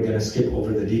history. We're going to skip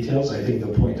over the details. I think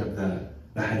the point of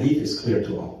the hadith is clear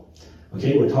to all.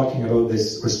 Okay, we're talking about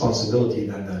this responsibility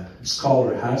that the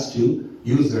scholar has to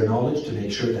use their knowledge to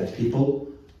make sure that people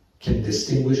can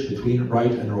distinguish between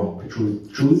right and wrong,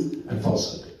 between truth and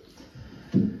falsehood.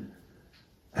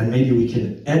 And maybe we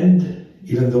can end,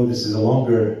 even though this is a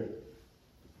longer,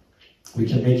 we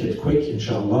can make it quick,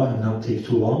 inshallah, and not take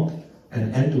too long,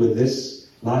 and end with this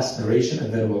last narration,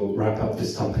 and then we'll wrap up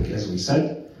this topic as we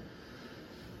said.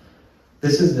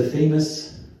 This is the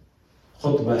famous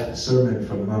khutbah sermon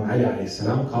from Imam Ali alayhi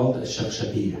salam called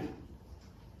Ash-Shaqshaqiyya.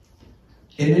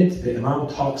 In it, the Imam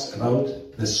talks about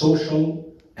the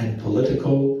social and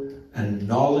political and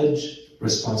knowledge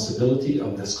responsibility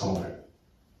of the scholar.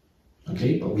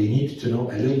 Okay, but we need to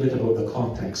know a little bit about the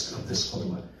context of this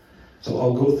khutbah. So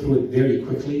I'll go through it very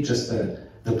quickly, just the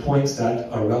points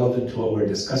that are relevant to what we're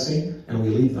discussing, and we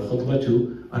leave the khutbah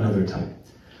to another time.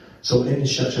 So in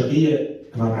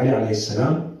Ash-Shaqshaqiyya, Imam Ali alayhi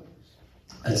salam,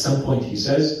 at some point he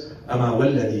says, أَمَا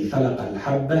وَالَّذِي فَلَقَ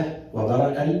الْحَبَّةِ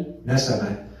وَبَرَأَ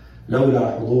النَّسَمَةِ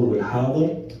لولا حضور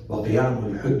الحاضر وقيام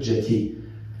الحجة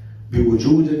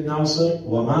بوجود الناصر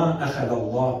وما أخذ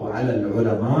الله على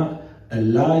العلماء أن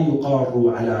لا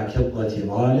يقاروا على كظة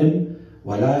ظالم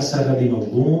ولا سغب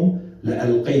مظلوم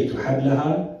لألقيت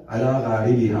حبلها على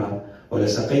غاربها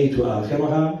ولسقيت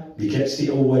آخرها بكأس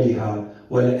أولها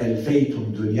ولألفيتم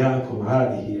دنياكم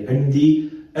هذه عندي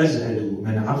أزهد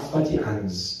من عفة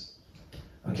عنز.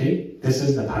 Okay, this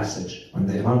is the passage when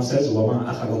the Imam says وَمَا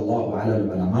أَخَذَ اللَّهُ عَلَى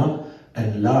الْعُلَمَاءِ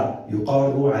أَنْ لَا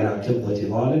يُقَارُوا عَلَى كِظَّةِ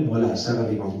ظَالِمٍ وَلَا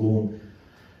سَغَبِ مَظْلُومٍ.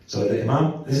 So the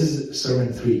Imam, this is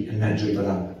sermon 3 in Nahj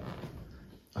al-Balagha.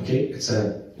 Okay, it's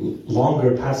a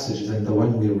longer passage than the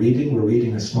one we're reading. We're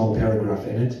reading a small paragraph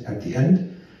in it at the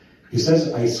end. He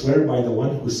says, I swear by the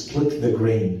one who split the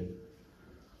grain.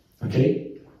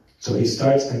 Okay, so he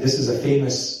starts, and this is a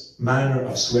famous manner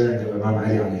of swearing of Imam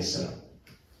Ali alayhi salam.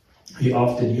 He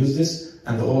often used this,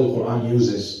 and the Holy Quran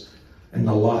uses إِنَّ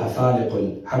اللَّهَ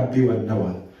فَالِقُ الْحَبِّ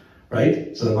وَالنَّوَى.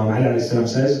 Right? So Imam Ali alayhi salam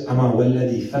says, أَمَا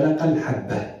وَالَّذِي فَلَقَ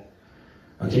الْحَبَّ.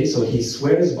 Okay, so he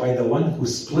swears by the one who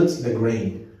splits the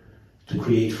grain to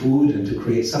create food and to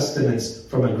create sustenance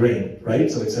from a grain. Right?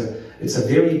 So it's a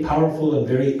very powerful and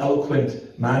very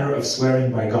eloquent manner of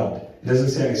swearing by God. It doesn't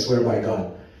say, I swear by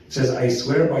God. It says, I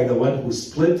swear by the one who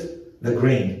split the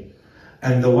grain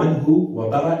and the one who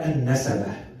وَبَرَأَ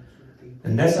النَّسَمَةِ.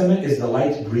 And nasama is the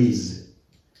light breeze,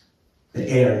 the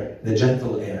air, the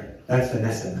gentle air. That's the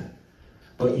nasama.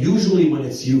 But usually when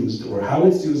it's used, or how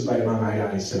it's used by Imam Ali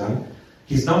alayhi salam,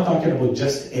 he's not talking about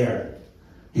just air.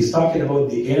 He's talking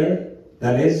about the air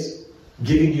that is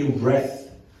giving you breath,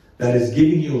 that is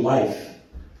giving you life.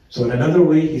 So in another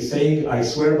way, he's saying, I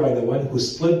swear by the one who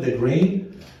split the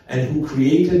grain and who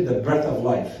created the breath of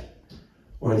life.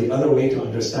 Or the other way to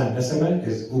understand nasama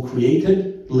is who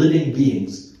created living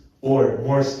beings. Or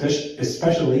more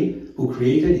especially, who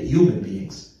created human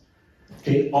beings.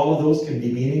 Okay, all of those can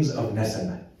be meanings of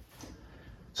nasama.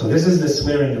 So this is the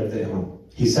swearing of the Imam.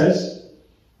 He says,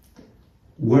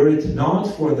 were it not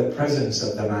for the presence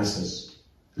of the masses,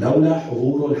 لولا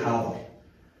حضور الحاضر.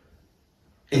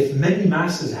 If many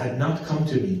masses had not come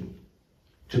to me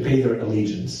to pay their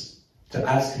allegiance, to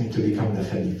ask me to become the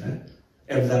Khalifa,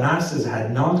 if the masses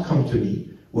had not come to me,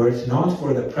 were it not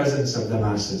for the presence of the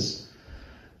masses,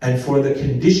 and for the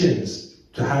conditions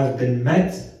to have been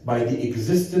met by the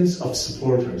existence of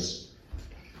supporters.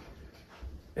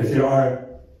 If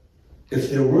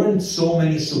there weren't so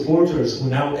many supporters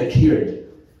who now appeared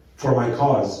for my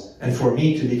cause and for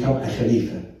me to become a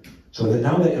Khalifa. So that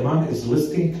now the Imam is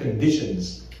listing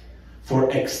conditions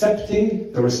for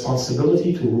accepting the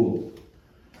responsibility to rule.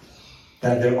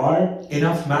 That there are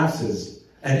enough masses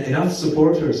and enough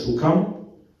supporters who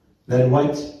come, then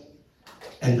what?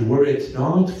 And were it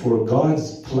not for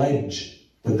God's pledge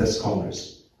with the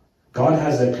scholars. God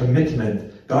has a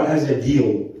commitment, God has a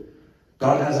deal,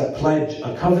 God has a pledge,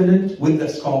 a covenant with the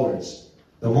scholars.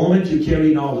 The moment you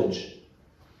carry knowledge,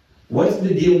 what's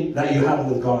the deal that you have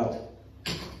with God?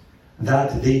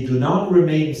 That they do not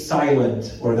remain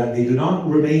silent, or that they do not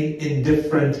remain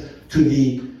indifferent to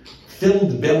the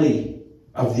filled belly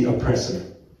of the oppressor.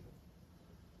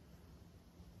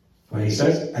 When he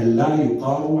says, أَلَّا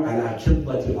يُقَارُوا عَلَى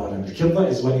كِظَّةِ ظَالِمٍ. Kidda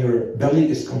is when your belly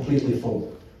is completely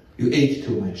full. You ate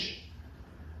too much.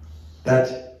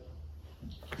 That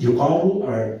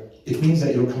yuqaru, it means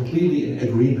that you're completely in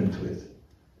agreement with.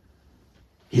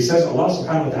 He says Allah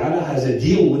subhanahu wa ta'ala has a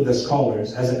deal with the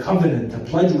scholars, has a covenant, a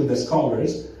pledge with the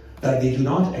scholars, that they do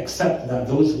not accept that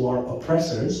those who are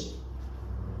oppressors,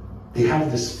 they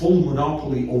have this full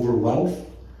monopoly over wealth,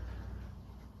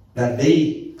 that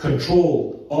they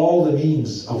control all the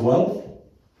means of wealth,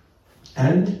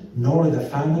 and nor the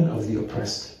famine of the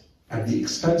oppressed, at the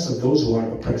expense of those who are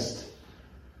oppressed.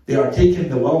 They are taking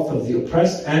the wealth of the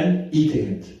oppressed and eating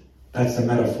it. That's the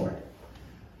metaphor.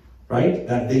 Right?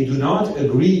 That they do not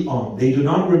agree on, they do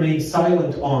not remain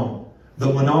silent on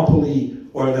the monopoly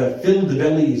or the filled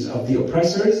bellies of the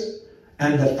oppressors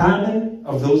and the famine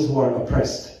of those who are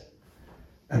oppressed.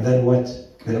 And then what?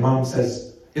 The Imam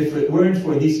says, if it weren't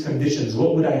for these conditions,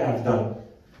 what would I have done?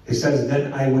 He says,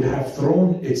 then I would have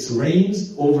thrown its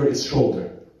reins over its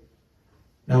shoulder.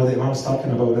 Now the Imam is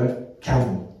talking about a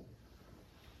camel.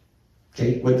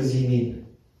 Okay, what does he mean?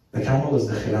 The camel is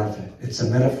the Khilafah. It's a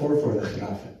metaphor for the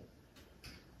Khilafah.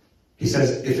 He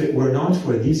says, if it were not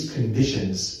for these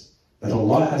conditions that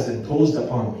Allah has imposed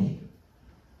upon me,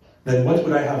 then what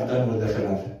would I have done with the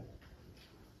Khilafah?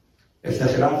 If the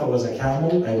Khilafah was a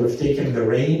camel, I would have taken the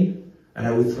rein and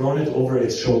I would have thrown it over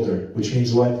its shoulder. Which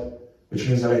means what? Which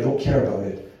means that I don't care about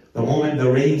it. The moment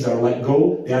the reins are let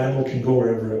go, the animal can go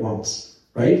wherever it wants.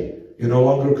 Right? You no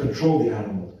longer control the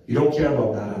animal. You don't care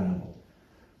about that animal.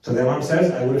 So the Imam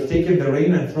says, I would have taken the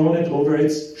rain and thrown it over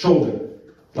its shoulder.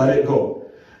 Let it go.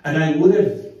 And I would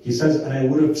have, he says, and I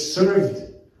would have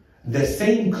served the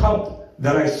same cup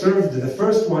that I served the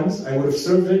first ones, I would have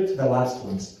served it to the last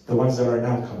ones, the ones that are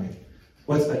now coming.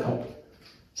 What's the cup?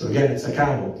 So again, it's a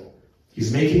camel.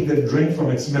 He's making them drink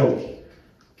from its milk.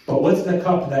 But what's the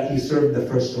cup that he served the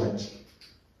first ones?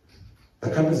 The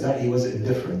cup is that he was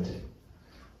indifferent.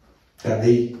 That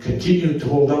they continued to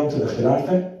hold on to the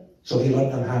Khilafah, so he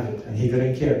let them have it, and he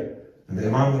didn't care. And the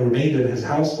Imam remained in his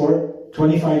house for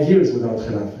 25 years without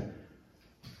Khilafah.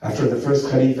 After the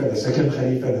first Khalifa, the second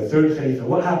Khalifa, the third Khalifa,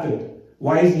 what happened?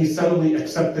 Why is he suddenly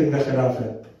accepting the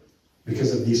Khilafah?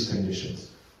 Because of these conditions.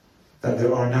 That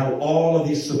there are now all of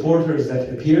these supporters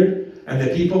that appeared, and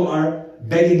the people are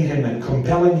begging him and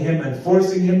compelling him and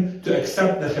forcing him to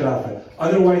accept the Khilafah.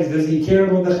 Otherwise, does he care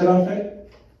about the Khilafah?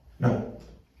 No.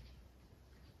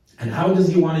 And how does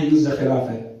he want to use the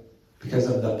Khilafah? Because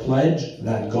of the pledge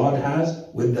that God has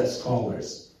with the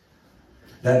scholars.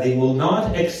 That they will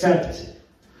not accept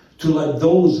to let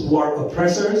those who are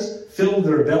oppressors fill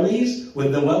their bellies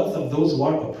with the wealth of those who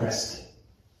are oppressed.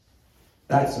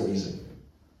 That's the reason.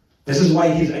 This is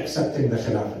why he's accepting the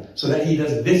Khilafah. So that he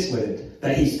does this with it.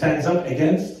 That he stands up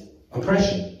against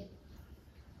oppression.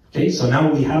 Okay, so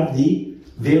now we have the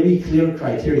very clear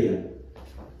criteria.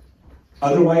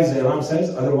 Otherwise, the Imam says,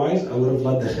 otherwise I would have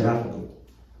let the Khilafah go.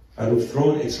 I would have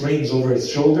thrown its reins over its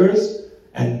shoulders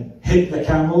and hit the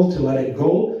camel to let it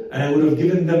go, and I would have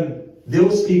given them,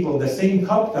 those people, the same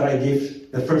cup that I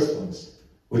gave the first ones,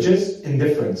 which is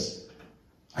indifference.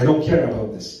 I don't care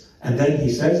about this. And then he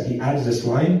says, he adds this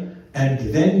line,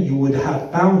 and then you would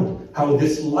have found how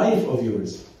this life of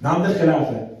yours, not the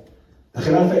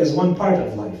Khilafah is one part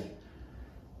of life.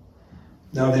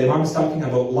 Now the Imam is talking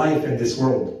about life in this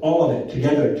world, all of it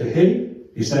together to him.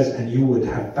 He says, and you would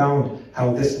have found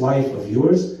how this life of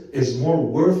yours is more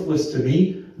worthless to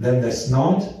me than the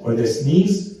snot or the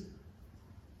sneeze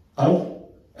of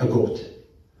a goat.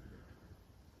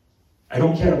 I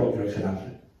don't care about your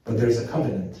Khilafah, but there's a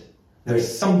covenant. There's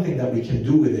something that we can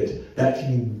do with it that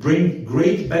can bring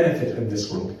great benefit in this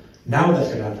world. Now the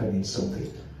Khilafah means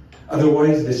something.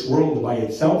 Otherwise, this world by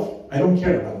itself, I don't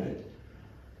care about it.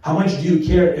 How much do you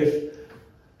care if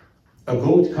a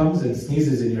goat comes and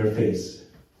sneezes in your face?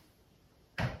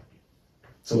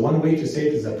 So one way to say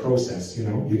it is a process, you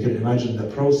can imagine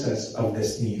the process of the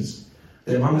sneeze.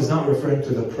 The Imam is not referring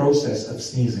to the process of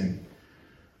sneezing.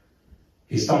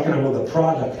 He's talking about the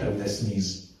product of the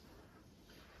sneeze.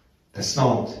 The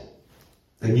snot,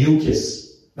 the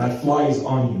mucus that flies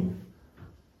on you.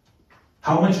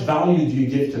 How much value do you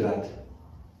give to that?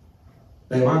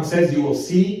 The Imam says you will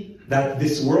see that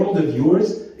this world of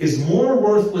yours is more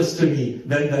worthless to me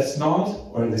than the snot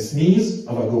or the sneeze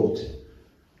of a goat.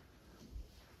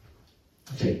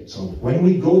 Okay, so when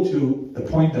we go to the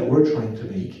point that we're trying to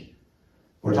make,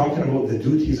 we're talking about the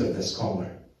duties of the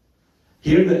scholar.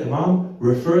 Here the Imam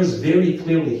refers very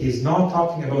clearly, he's not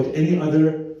talking about any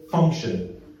other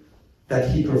function that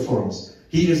he performs.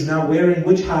 He is now wearing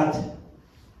which hat?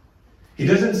 He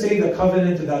doesn't say the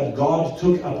covenant that God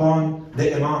took upon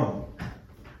the Imam,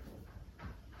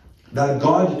 that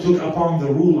God took upon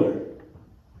the ruler.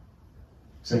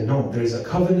 He said, no, there is a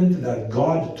covenant that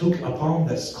God took upon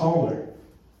the scholar,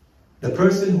 the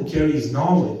person who carries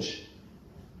knowledge,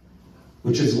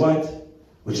 which is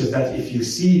that if you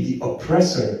see the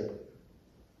oppressor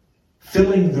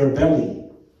filling their belly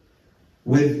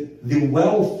with the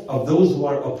wealth of those who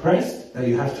are oppressed, that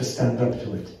you have to stand up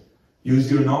to it.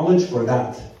 Use your knowledge for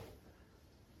that.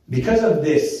 Because of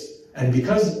this, and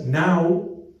because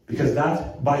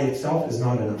that by itself is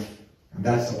not enough. And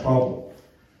that's the problem.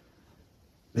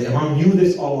 The Imam knew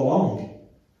this all along.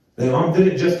 The Imam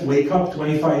didn't just wake up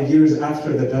 25 years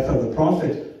after the death of the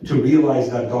Prophet to realize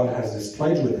that God has this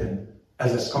pledge with him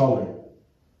as a scholar.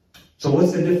 So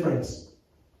what's the difference?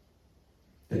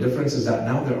 The difference is that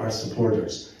now there are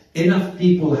supporters. Enough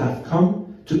people have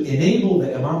come to enable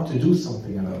the Imam to do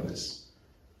something about this.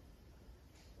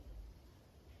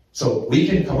 So we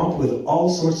can come up with all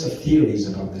sorts of theories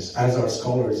about this, as our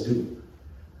scholars do.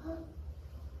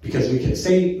 Because we can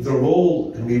say the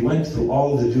role, and we went through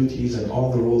all the duties and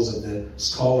all the roles of the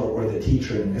scholar or the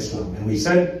teacher in Islam. And we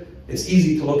said, it's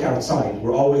easy to look outside.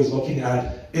 We're always looking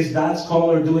at, is that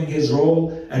scholar doing his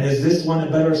role? And is this one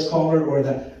a better scholar? Or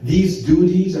that these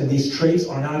duties and these traits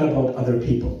are not about other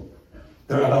people.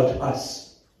 They're about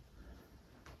us.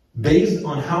 Based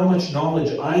on how much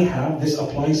knowledge I have, this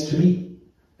applies to me.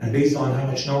 And based on how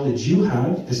much knowledge you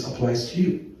have, this applies to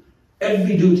you.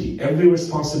 Every duty, every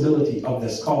responsibility of the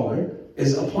scholar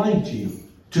is applying to you,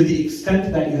 to the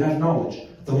extent that you have knowledge.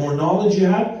 the more knowledge you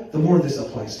have, the more this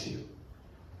applies to you.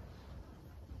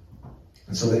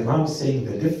 And so the Imam is saying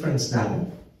the difference now,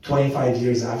 25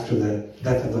 years after the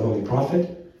death of the Holy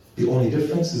Prophet, the only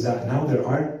difference is that now there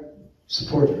are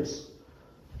supporters.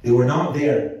 They were not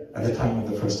there at the time of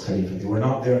the first Khalifa. They were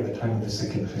not there at the time of the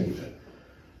second Khalifa.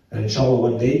 And inshallah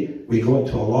one day, we go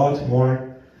into a lot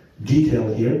more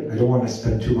detail here. I don't want to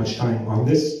spend too much time on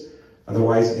this.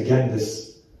 Otherwise, again,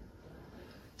 this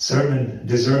sermon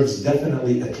deserves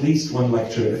definitely at least one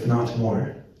lecture, if not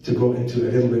more, to go into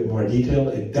a little bit more detail.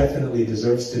 It definitely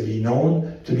deserves to be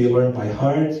known, to be learned by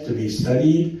heart, to be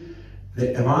studied.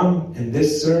 The Imam, in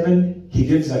this sermon, he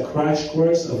gives a crash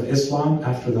course of Islam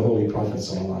after the Holy Prophet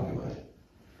ﷺ.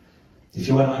 If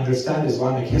you want to understand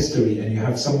Islamic history and you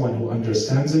have someone who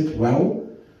understands it well,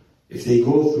 if they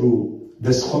go through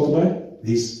this khutbah,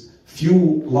 these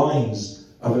few lines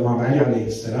of Imam Ali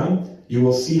alayhi salam, you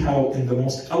will see how in the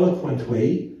most eloquent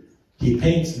way he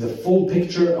paints the full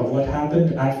picture of what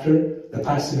happened after the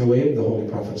passing away of the Holy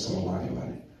Prophet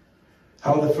ﷺ.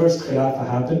 How the first Khilafah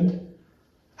happened,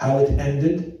 how it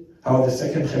ended, how the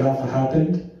second Khilafah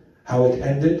happened, how it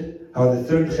ended, how the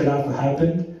third Khilafah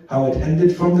happened, how it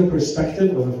ended from the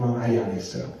perspective of Imam Ali alayhi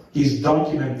salam. He's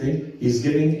documenting, he's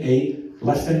giving a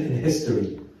lesson in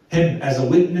history. Him as a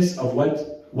witness of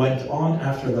what went on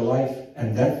after the life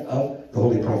and death of the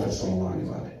Holy Prophet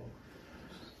ﷺ.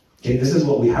 Okay, this is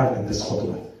what we have in this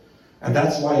khutbah. And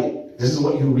that's why this is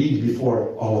what you read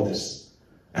before all of this.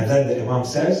 And then the Imam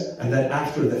says, and then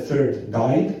after the third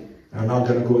died, I'm not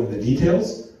going to go into the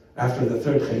details, after the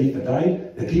third Khalifa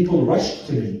died, the people rushed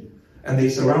to me. And they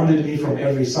surrounded me from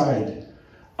every side.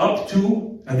 Up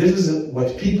to, and this is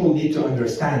what people need to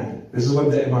understand. This is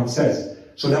what the Imam says.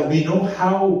 So that we know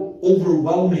how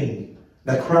overwhelming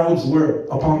the crowds were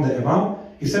upon the Imam.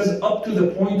 He says up to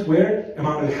the point where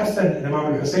Imam al-Hassan and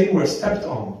Imam al-Hussein were stepped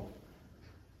on.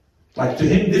 Like to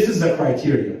him, this is the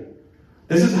criteria.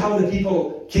 This is how the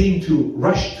people came to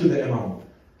rush to the Imam.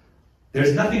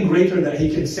 There's nothing greater that he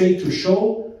can say to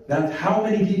show that how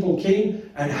many people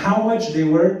came and how much they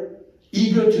were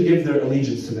eager to give their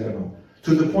allegiance to the Imam.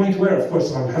 To the point where, of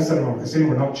course, Imam Hassan and Imam Hussein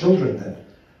were not children then.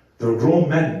 They were grown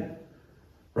men.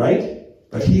 Right?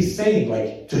 But he's saying,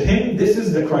 like, to him, this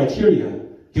is the criteria.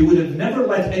 He would have never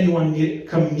let anyone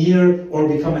come near or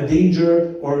become a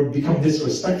danger or become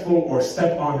disrespectful or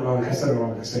step on Imam Hassan and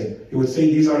Imam Hussein. He would say,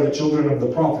 these are the children of the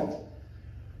Prophet.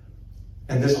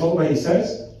 And this khutbah, he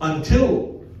says,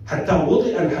 until حَتَّى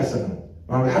وُضِعَ الْحَسَنَ.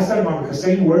 Imam Hassan and Imam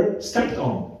Hussein were stepped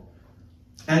on.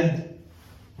 And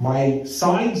my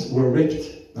sides were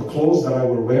ripped. The clothes that I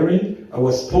were wearing, I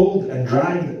was pulled and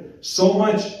dragged so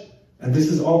much. And this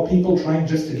is all people trying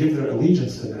just to give their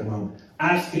allegiance to the Imam.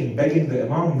 Asking, begging the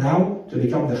Imam now to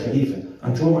become the Khalifa.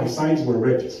 Until my sides were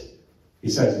ripped, he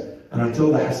says. And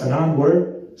until the Hasanan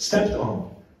were stepped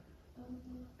on.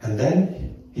 And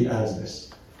then he adds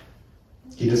this.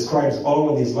 He describes all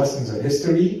of these lessons of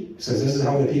history. He says, this is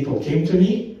how the people came to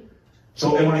me.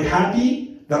 So am I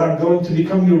happy that I'm going to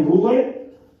become your ruler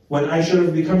when I should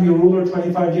have become your ruler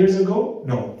 25 years ago?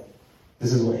 No.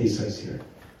 This is what he says here.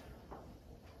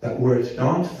 That were it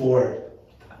not for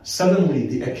suddenly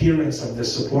the appearance of the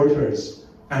supporters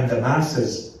and the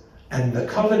masses and the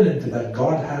covenant that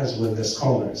God has with the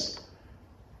scholars,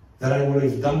 that I would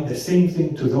have done the same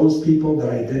thing to those people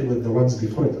that I did with the ones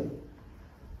before them.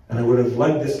 And I would have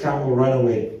let this camel run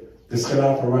away, this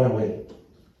Khilafah run away.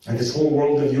 And this whole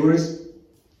world of yours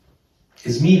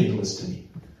is meaningless to me.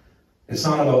 It's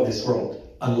not about this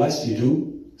world, unless you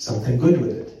do something good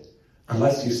with it.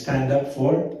 Unless you stand up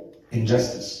for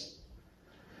injustice.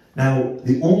 Now,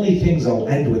 the only things I'll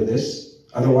end with this,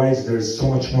 otherwise there's so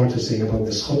much more to say about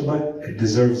this khutbah. It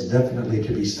deserves definitely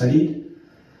to be studied.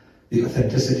 The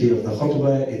authenticity of the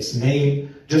khutbah, its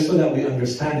name, just so that we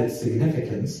understand its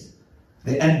significance.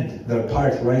 The end, the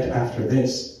part right after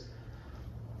this,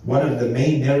 one of the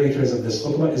main narrators of this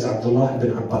khutbah is Abdullah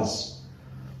ibn Abbas.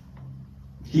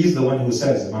 He's the one who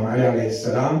says, Imam Ali alayhi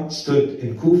salam stood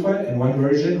in Kufa in one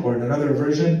version, or in another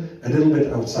version, a little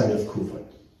bit outside of Kufa.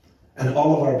 And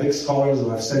all of our big scholars who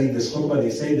have studied this khutbah, they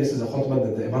say this is a khutbah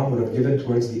that the Imam would have given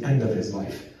towards the end of his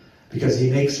life. Because he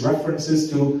makes references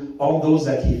to all those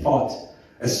that he fought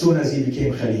as soon as he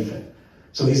became Khalifa.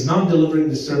 So he's not delivering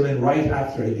the sermon right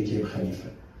after he became Khalifa.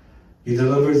 He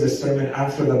delivers the sermon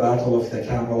after the battle of the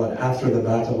Camel and after the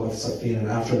battle of Siffin and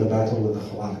after the battle of the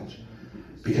Khawarij.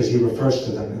 Because he refers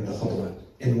to them in the khutbah,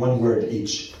 in one word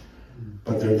each.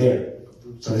 But they're there.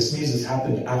 So this means this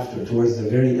happened after, towards the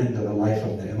very end of the life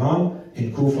of the Imam,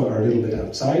 in Kufa or a little bit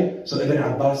outside. So Ibn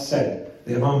Abbas said,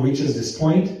 the Imam reaches this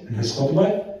point in his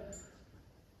khutbah,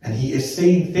 and he is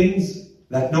saying things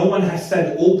that no one has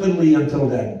said openly until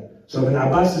then. So Ibn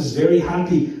Abbas is very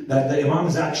happy that the Imam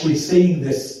is actually saying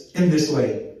this in this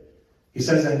way. He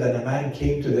says, and then a man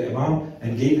came to the Imam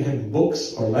and gave him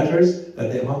books or letters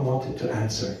that the Imam wanted to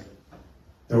answer.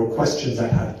 There were questions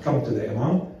that had come to the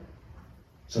Imam.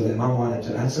 So the Imam wanted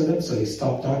to answer them, so he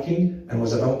stopped talking and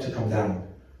was about to come down.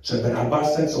 So Ibn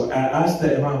Abbas said, so I asked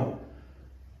the Imam,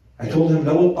 I told him,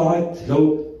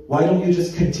 why don't you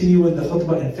just continue with the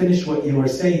khutbah and finish what you were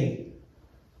saying?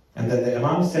 And then the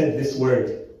Imam said this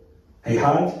word,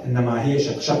 Hayhat innama hiya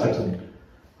shaqshaqatun.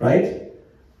 Right?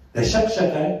 The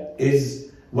shaqshaqa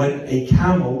is when a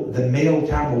camel, the male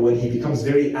camel, when he becomes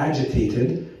very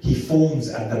agitated, he foams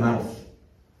at the mouth.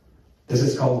 This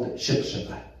is called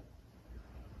shaqshaqa.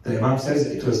 The Imam says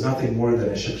it was nothing more than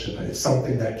a shaqshaqa. It's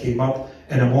something that came up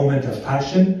in a moment of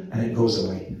passion and it goes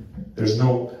away.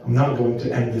 I'm not going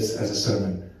to end this as a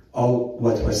sermon. All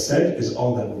what was said is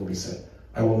all that will be said.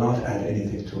 I will not add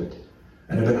anything to it.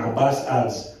 And Ibn Abbas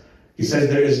adds, he says,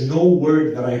 there is no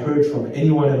word that I heard from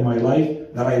anyone in my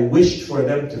life that I wished for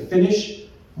them to finish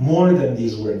more than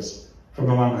these words from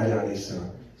Imam Ali alayhi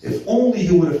salam. If only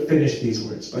he would have finished these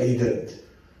words, but he didn't.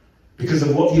 Because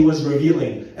of what he was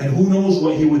revealing, and who knows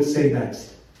what he would say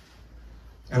next.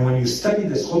 And when you study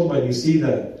this khutbah and you see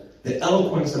the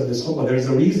eloquence of this khutbah, there's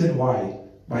a reason why.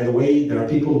 By the way, there are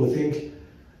people who think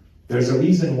there's a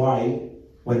reason why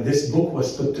when this book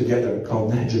was put together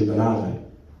called Nahj al-Balagha,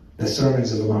 the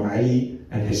sermons of Imam Ali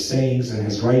and his sayings and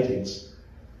his writings,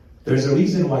 there's a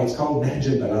reason why it's called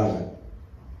Nahj al-Balagha.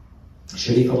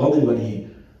 Sharif al-Ghadi, when he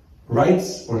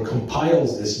writes or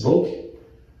compiles this book,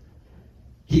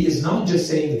 he is not just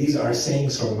saying these are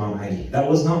sayings from Imam Ali. That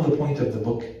was not the point of the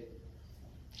book.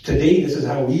 Today, this is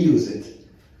how we use it.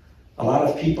 A lot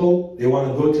of people, they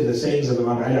want to go to the sayings of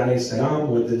Imam Ali alayhi salam.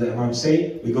 What did the Imam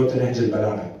say? We go to Nahj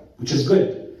al-Balagha, which is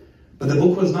good. But the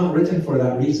book was not written for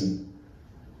that reason.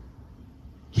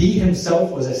 He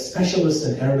himself was a specialist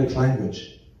in Arabic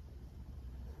language.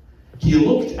 He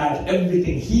looked at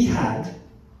everything he had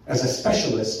as a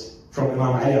specialist from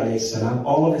Imam Ali alayhi salam,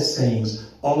 all of his sayings,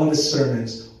 all of his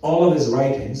sermons, all of his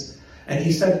writings, and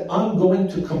he said, I'm going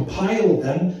to compile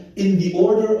them in the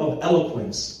order of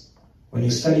eloquence. When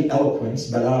you study eloquence,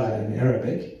 balagha in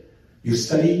Arabic, you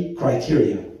study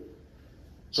criteria.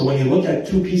 So when you look at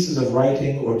two pieces of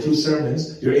writing or two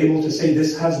sermons, you're able to say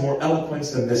this has more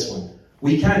eloquence than this one.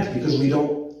 We can't because we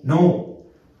don't know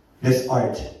this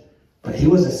art. But he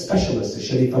was a specialist, the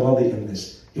Sharif al-Ghadi, in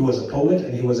this. He was a poet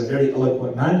and he was a very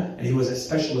eloquent man and he was a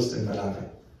specialist in balagha.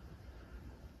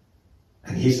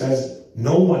 And he says,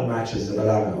 no one matches the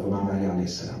balagha of Imam Ali alayhi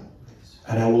salam.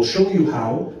 And I will show you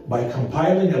how by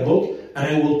compiling a book, and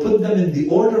I will put them in the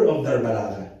order of their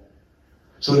balagha.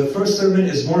 So the first sermon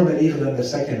is more baligh than the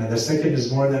second, and the second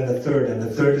is more than the third, and the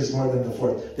third is more than the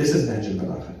fourth. This is Nahj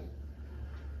al-Balagha.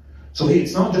 So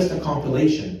it's not just a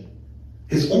compilation.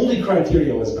 His only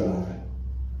criteria was balagha.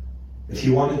 If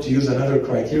he wanted to use another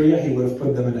criteria, he would have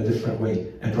put them in a different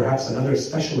way. And perhaps another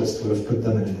specialist would have put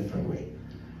them in a different way.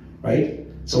 Right?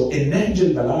 So in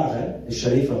Nahj al-Balagha,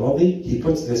 Sharif al-Ghadi, he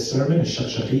puts this sermon,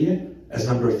 al-Shaqshaqiyya, as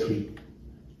number 3.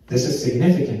 This is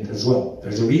significant as well.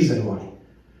 There's a reason why.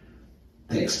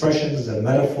 The expressions, the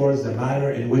metaphors, the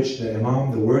manner in which the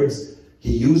Imam, the words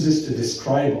he uses to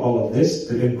describe all of this,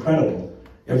 they're incredible.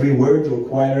 Every word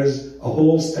requires a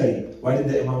whole study. Why did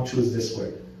the Imam choose this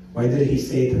word? Why did he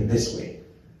say it in this way?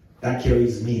 That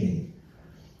carries meaning.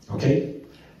 Okay?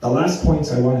 The last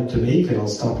points I wanted to make, and I'll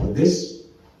stop with this,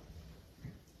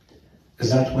 is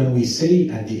that when we say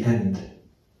at the end,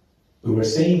 we were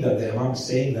saying that the Imam is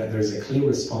saying that there's a clear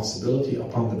responsibility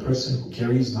upon the person who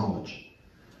carries knowledge.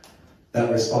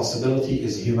 That responsibility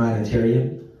is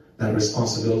humanitarian, that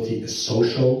responsibility is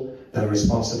social, that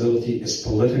responsibility is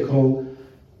political.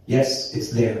 Yes,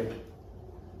 it's there.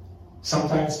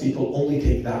 Sometimes people only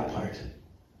take that part.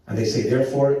 And they say,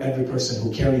 therefore, every person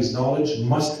who carries knowledge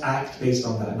must act based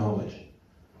on that knowledge.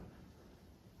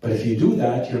 But if you do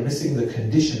that, you're missing the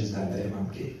conditions that the Imam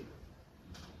gave.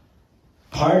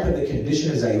 Part of the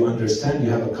condition is that you understand you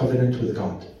have a covenant with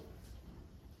God.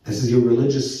 This is your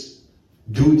religious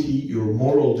duty, your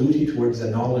moral duty towards the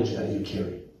knowledge that you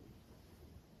carry.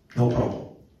 No problem.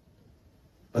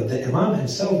 But the Imam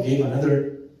himself gave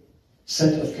another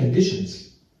set of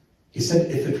conditions. He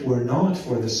said, if it were not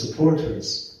for the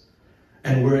supporters,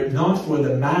 and were it not for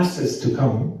the masses to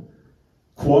come,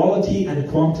 quality and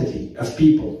quantity of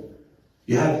people,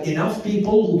 you have enough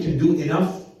people who can do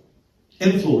enough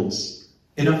influence,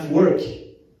 enough work.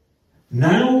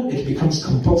 Now it becomes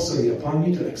compulsory upon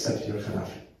me to accept your khilafah.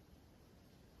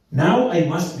 Now I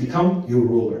must become your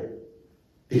ruler.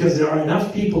 Because there are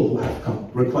enough people who have come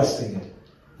requesting it.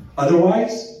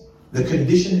 Otherwise, the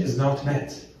condition is not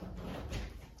met.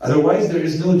 Otherwise, there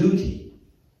is no duty.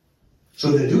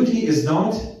 So the duty is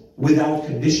not without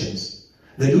conditions.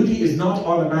 The duty is not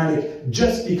automatic.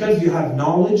 Just because you have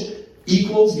knowledge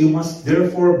equals you must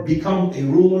therefore become a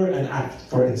ruler and act,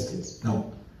 for instance.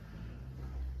 No.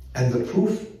 And the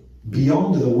proof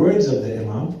beyond the words of the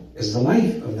Imam is the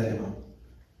life of the Imam.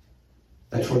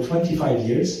 That for 25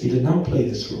 years, he did not play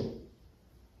this role.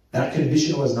 That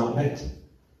condition was not met.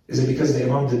 Is it because the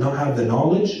Imam did not have the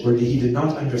knowledge, or he did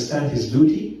not understand his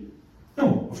duty?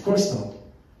 No, of course not.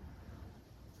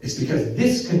 It's because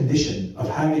this condition of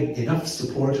having enough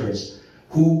supporters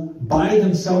who by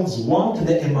themselves want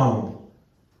the Imam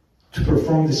to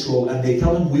perform this role, and they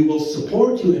tell him, we will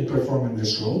support you in performing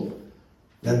this role,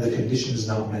 then the condition is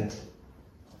not met.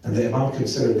 And the Imam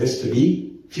considered this to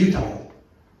be futile.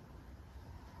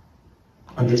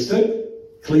 Understood?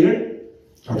 Clear?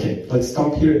 Okay, let's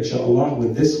stop here, inshallah.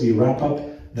 With this, we wrap up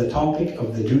the topic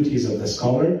of the duties of the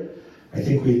scholar. I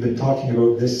think we've been talking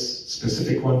about this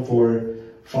specific one for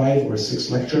 5 or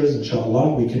 6 lectures,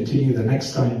 inshallah. We continue the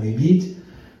next time we meet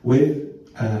with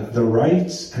the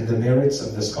rights and the merits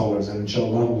of the scholars. And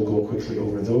inshallah, we'll go quickly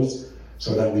over those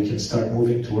so that we can start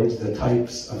moving towards the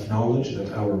types of knowledge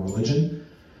that our religion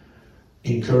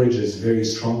encourages very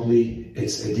strongly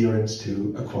its adherents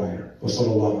to acquire. وصلى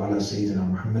الله على سيدنا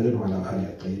محمد وعلى آله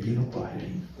الطيبين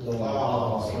الطاهرين.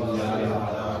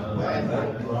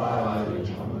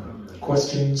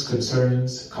 Questions,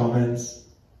 concerns, comments?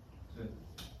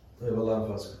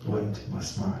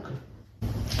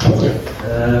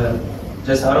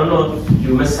 Just, I don't know if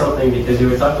you missed something, because you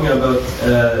were talking about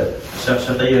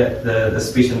Shafshaqiyya, the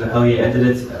speech, and how he ended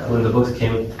it when the books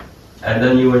came. And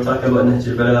then you were talking about Nahj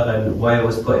al-Balagha and why it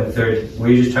was put in third. Were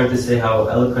you just trying to say how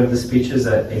eloquent the speech is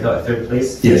that it got third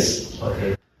place? Yes. Okay.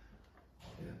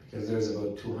 Yeah, because there's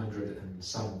about 200 and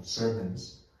some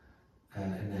sermons in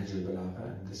Nahj al-Balagha,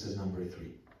 and this is number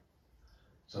 3.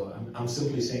 So I'm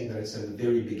simply saying that it's at the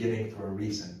very beginning for a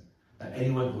reason. That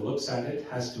anyone who looks at it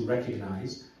has to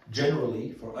recognize,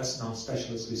 generally, for us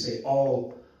non-specialists, we say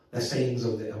all the sayings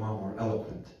of the Imam are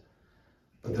eloquent.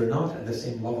 But they're not at the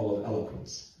same level of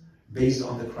eloquence. Based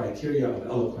on the criteria of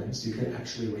eloquence, you can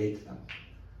actually rate them.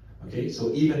 Okay,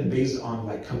 so even based on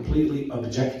like completely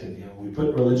objective, we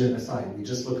put religion aside, we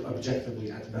just look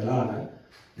objectively at Balagha,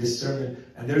 this sermon,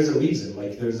 and there's a reason,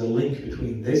 like there's a link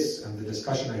between this and the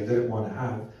discussion I didn't want to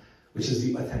have, which is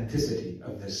the authenticity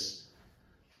of this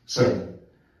sermon.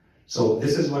 So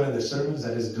this is one of the sermons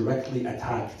that is directly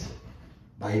attacked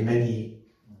by many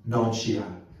non-Shia,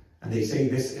 and they say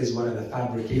this is one of the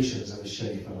fabrications of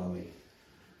Sharif al-Ali.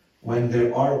 When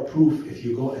there are proof, if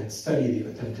you go and study the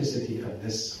authenticity of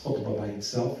this khutbah by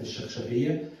itself, the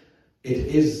Shafshaqiyya, it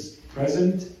is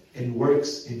present in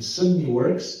works, in Sunni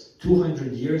works,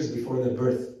 200 years before the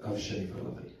birth of Sharif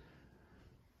al-Ali.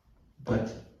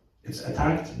 But it's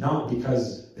attacked not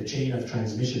because the chain of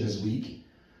transmission is weak.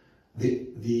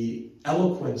 The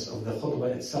eloquence of the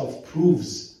khutbah itself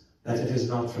proves that it is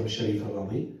not from Sharif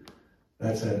al-Ali.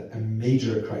 That's a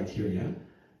major criteria.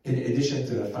 In addition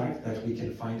to the fact that we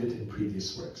can find it in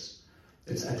previous works.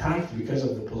 It's attacked because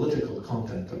of the political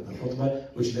content of the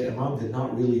khutbah, which the Imam did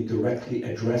not really directly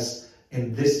address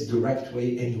in this direct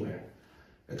way anywhere,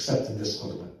 except in this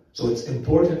khutbah. So it's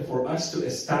important for us to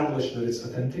establish that it's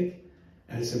authentic,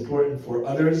 and it's important for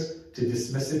others to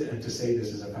dismiss it and to say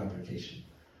this is a fabrication.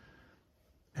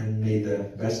 And may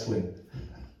the best win.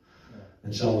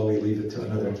 Inshallah, we leave it to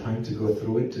another time to go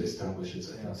through it to establish its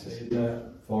authenticity.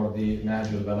 For the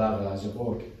Nahj al-Balagha as a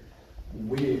book,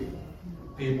 we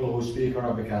people who speak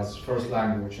Arabic as first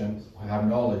language and have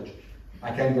knowledge,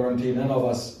 I can guarantee none of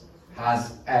us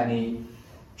has any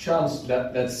chance,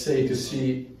 let's say, to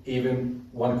see even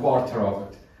 1/4 of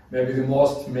it. Maybe the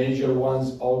most major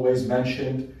ones always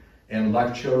mentioned in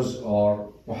lectures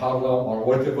or Muharram or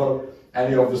whatever,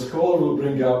 any of the scholars will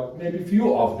bring up maybe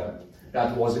few of them.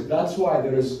 That's why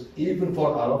there is, even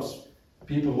for Arabs,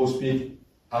 people who speak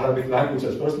Arabic language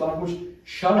as first language,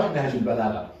 Sharh Nahj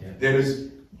al-Balagha. Yeah. There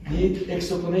is neat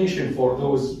explanation for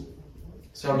those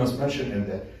sermons mentioned in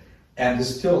there. And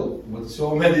still, with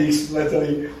so many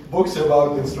explanatory books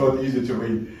about it, it's not easy to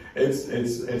read. It's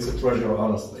a treasure,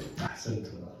 honestly.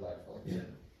 Yeah.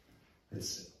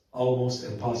 It's almost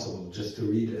impossible just to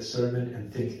read a sermon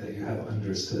and think that you have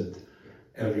understood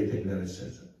everything that it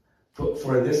says.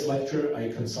 For this lecture, I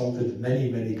consulted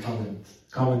many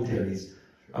commentaries.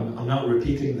 I'm not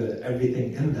repeating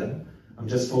everything in them. I'm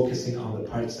just focusing on the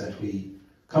parts that we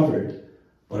covered.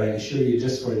 But I assure you,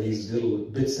 just for these little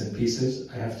bits and pieces,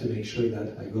 I have to make sure that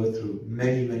I go through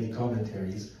many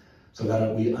commentaries so that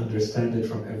we understand it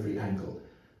from every angle.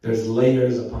 There's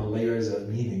layers upon layers of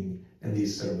meaning in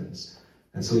these sermons.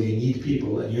 And so you need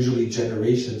people, and usually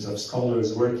generations of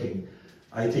scholars working.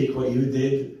 I take what you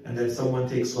did, and then someone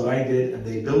takes what I did, and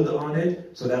they build on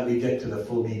it so that we get to the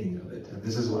full meaning of it. And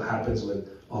this is what happens with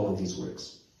all of these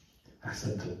works.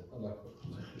 أحسنتم.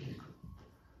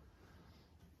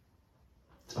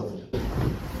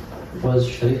 Was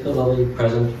Sharif al-Ali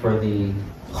present for the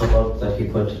khutab that he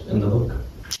put in the book?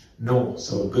 No,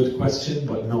 so good question,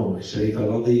 but no. Sharif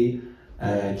al-Ali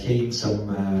came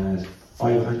some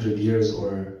 500 years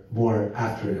or more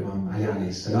after Imam Ali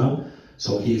alayhi salam.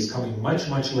 So he is coming much,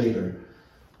 much later,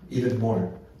 even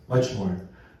more, much more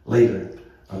later.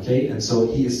 Okay, and so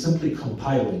he is simply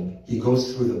compiling. He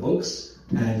goes through the books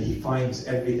and he finds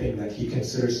everything that he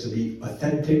considers to be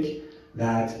authentic,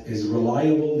 that is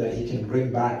reliable, that he can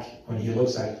bring back when he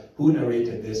looks at who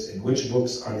narrated this, in which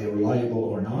books are they reliable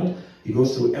or not. He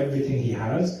goes through everything he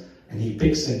has and he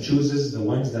picks and chooses the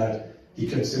ones that he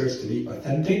considers to be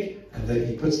authentic, and then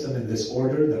he puts them in this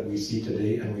order that we see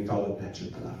today, and we call it Nahj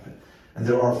al-Balagha. And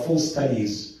there are full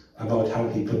studies about how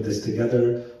he put this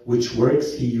together, which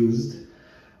works he used,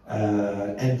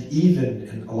 and even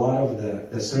in a lot of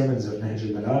the sermons of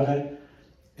Nahj al-Balagha,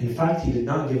 in fact, he did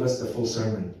not give us the full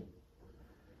sermon.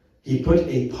 He put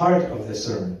a part of the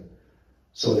sermon.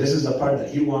 So this is the part that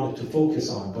he wanted to focus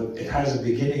on, but it has a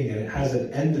beginning and it has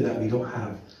an end that we don't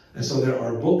have. And so there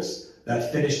are books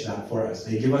that finish that for us.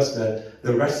 They give us the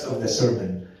rest of the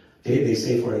sermon. Okay, they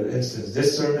say, for instance,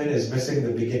 this sermon is missing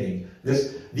the beginning.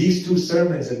 These two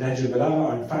sermons in Nahj al-Balagha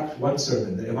are in fact one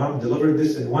sermon. The Imam delivered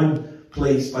this in one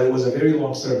place, but it was a very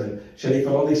long sermon. Sharif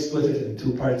al-Ali split it in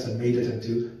two parts and made it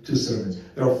into two sermons.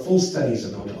 There are full studies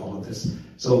about all of this.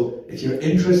 So if you're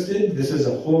interested, this is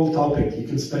a whole topic. You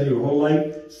can spend your whole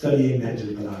life studying Nahj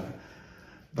al-Balagha.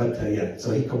 But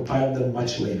so he compiled them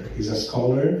much later. He's a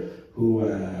scholar who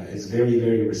is very,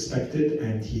 very respected,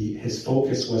 and his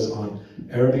focus was on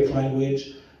Arabic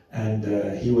language, and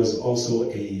he was also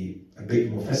a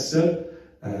big mufassir,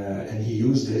 and he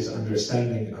used his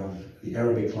understanding of the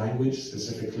Arabic language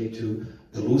specifically to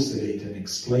elucidate and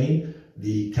explain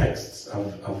the texts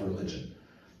of religion.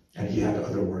 And he had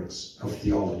other works of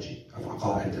theology, of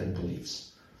aqa'id and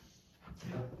beliefs.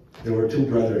 There were two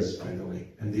brothers, by the way,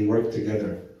 and they worked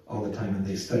together all the time, and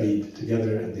they studied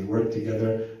together and they worked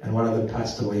together, and one of them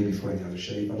passed away before the other,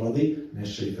 Sharif al-Ali and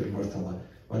Sharif al-Murtala.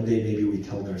 One day maybe we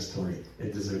tell their story.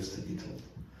 It deserves to be told.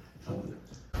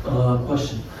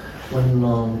 Question. When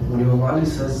Imam Ali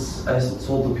says, "I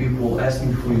told the people, ask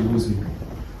me before you lose me,"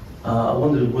 I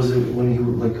wondered, was it when he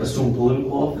assumed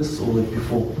political office or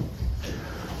before?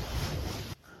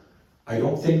 I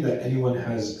don't think that anyone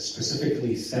has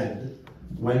specifically said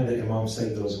when the Imam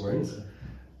said those words.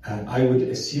 I would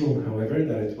assume, however,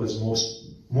 that it was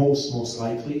most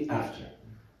likely after.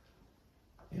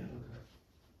 Yeah.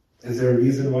 Is there a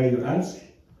reason why you ask,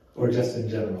 or just in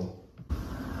general?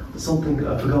 Something,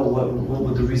 I forgot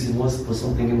what the reason was, but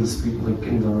something in the speech,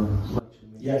 in the lecture.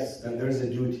 Yes, that there's a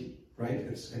duty, right?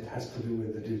 It has to do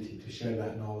with the duty to share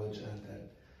that knowledge,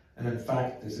 and in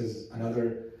fact, this is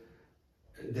another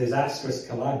disastrous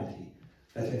calamity,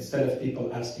 that instead of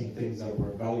people asking things that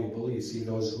were valuable, you see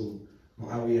those who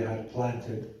Muawiyah had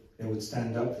planted, they would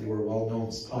stand up. They were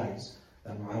well-known spies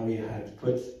that Muawiyah had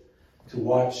put to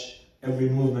watch every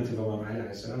movement of Imam Ali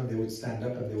alayhi salam. They would stand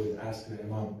up and they would ask the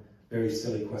Imam very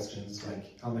silly questions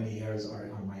like, how many hairs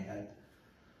are on my head?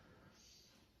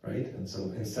 Right? And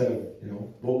so instead of,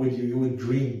 what would you would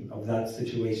dream of that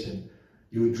situation.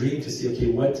 You would dream to see,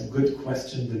 okay, what good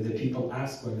question did the people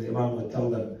ask when the Imam would tell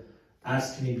them,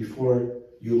 ask me before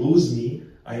you lose me.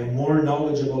 I am more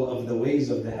knowledgeable of the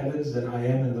ways of the heavens than I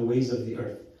am in the ways of the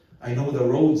earth. I know the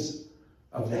roads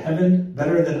of the heaven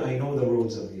better than I know the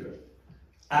roads of the earth.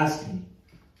 Ask me.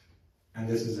 And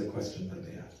this is the question that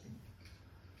they ask me.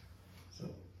 So.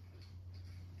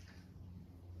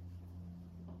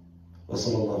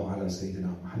 وصلى الله على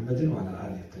سيدنا محمد وعلى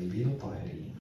آله الطيبين الطاهرين.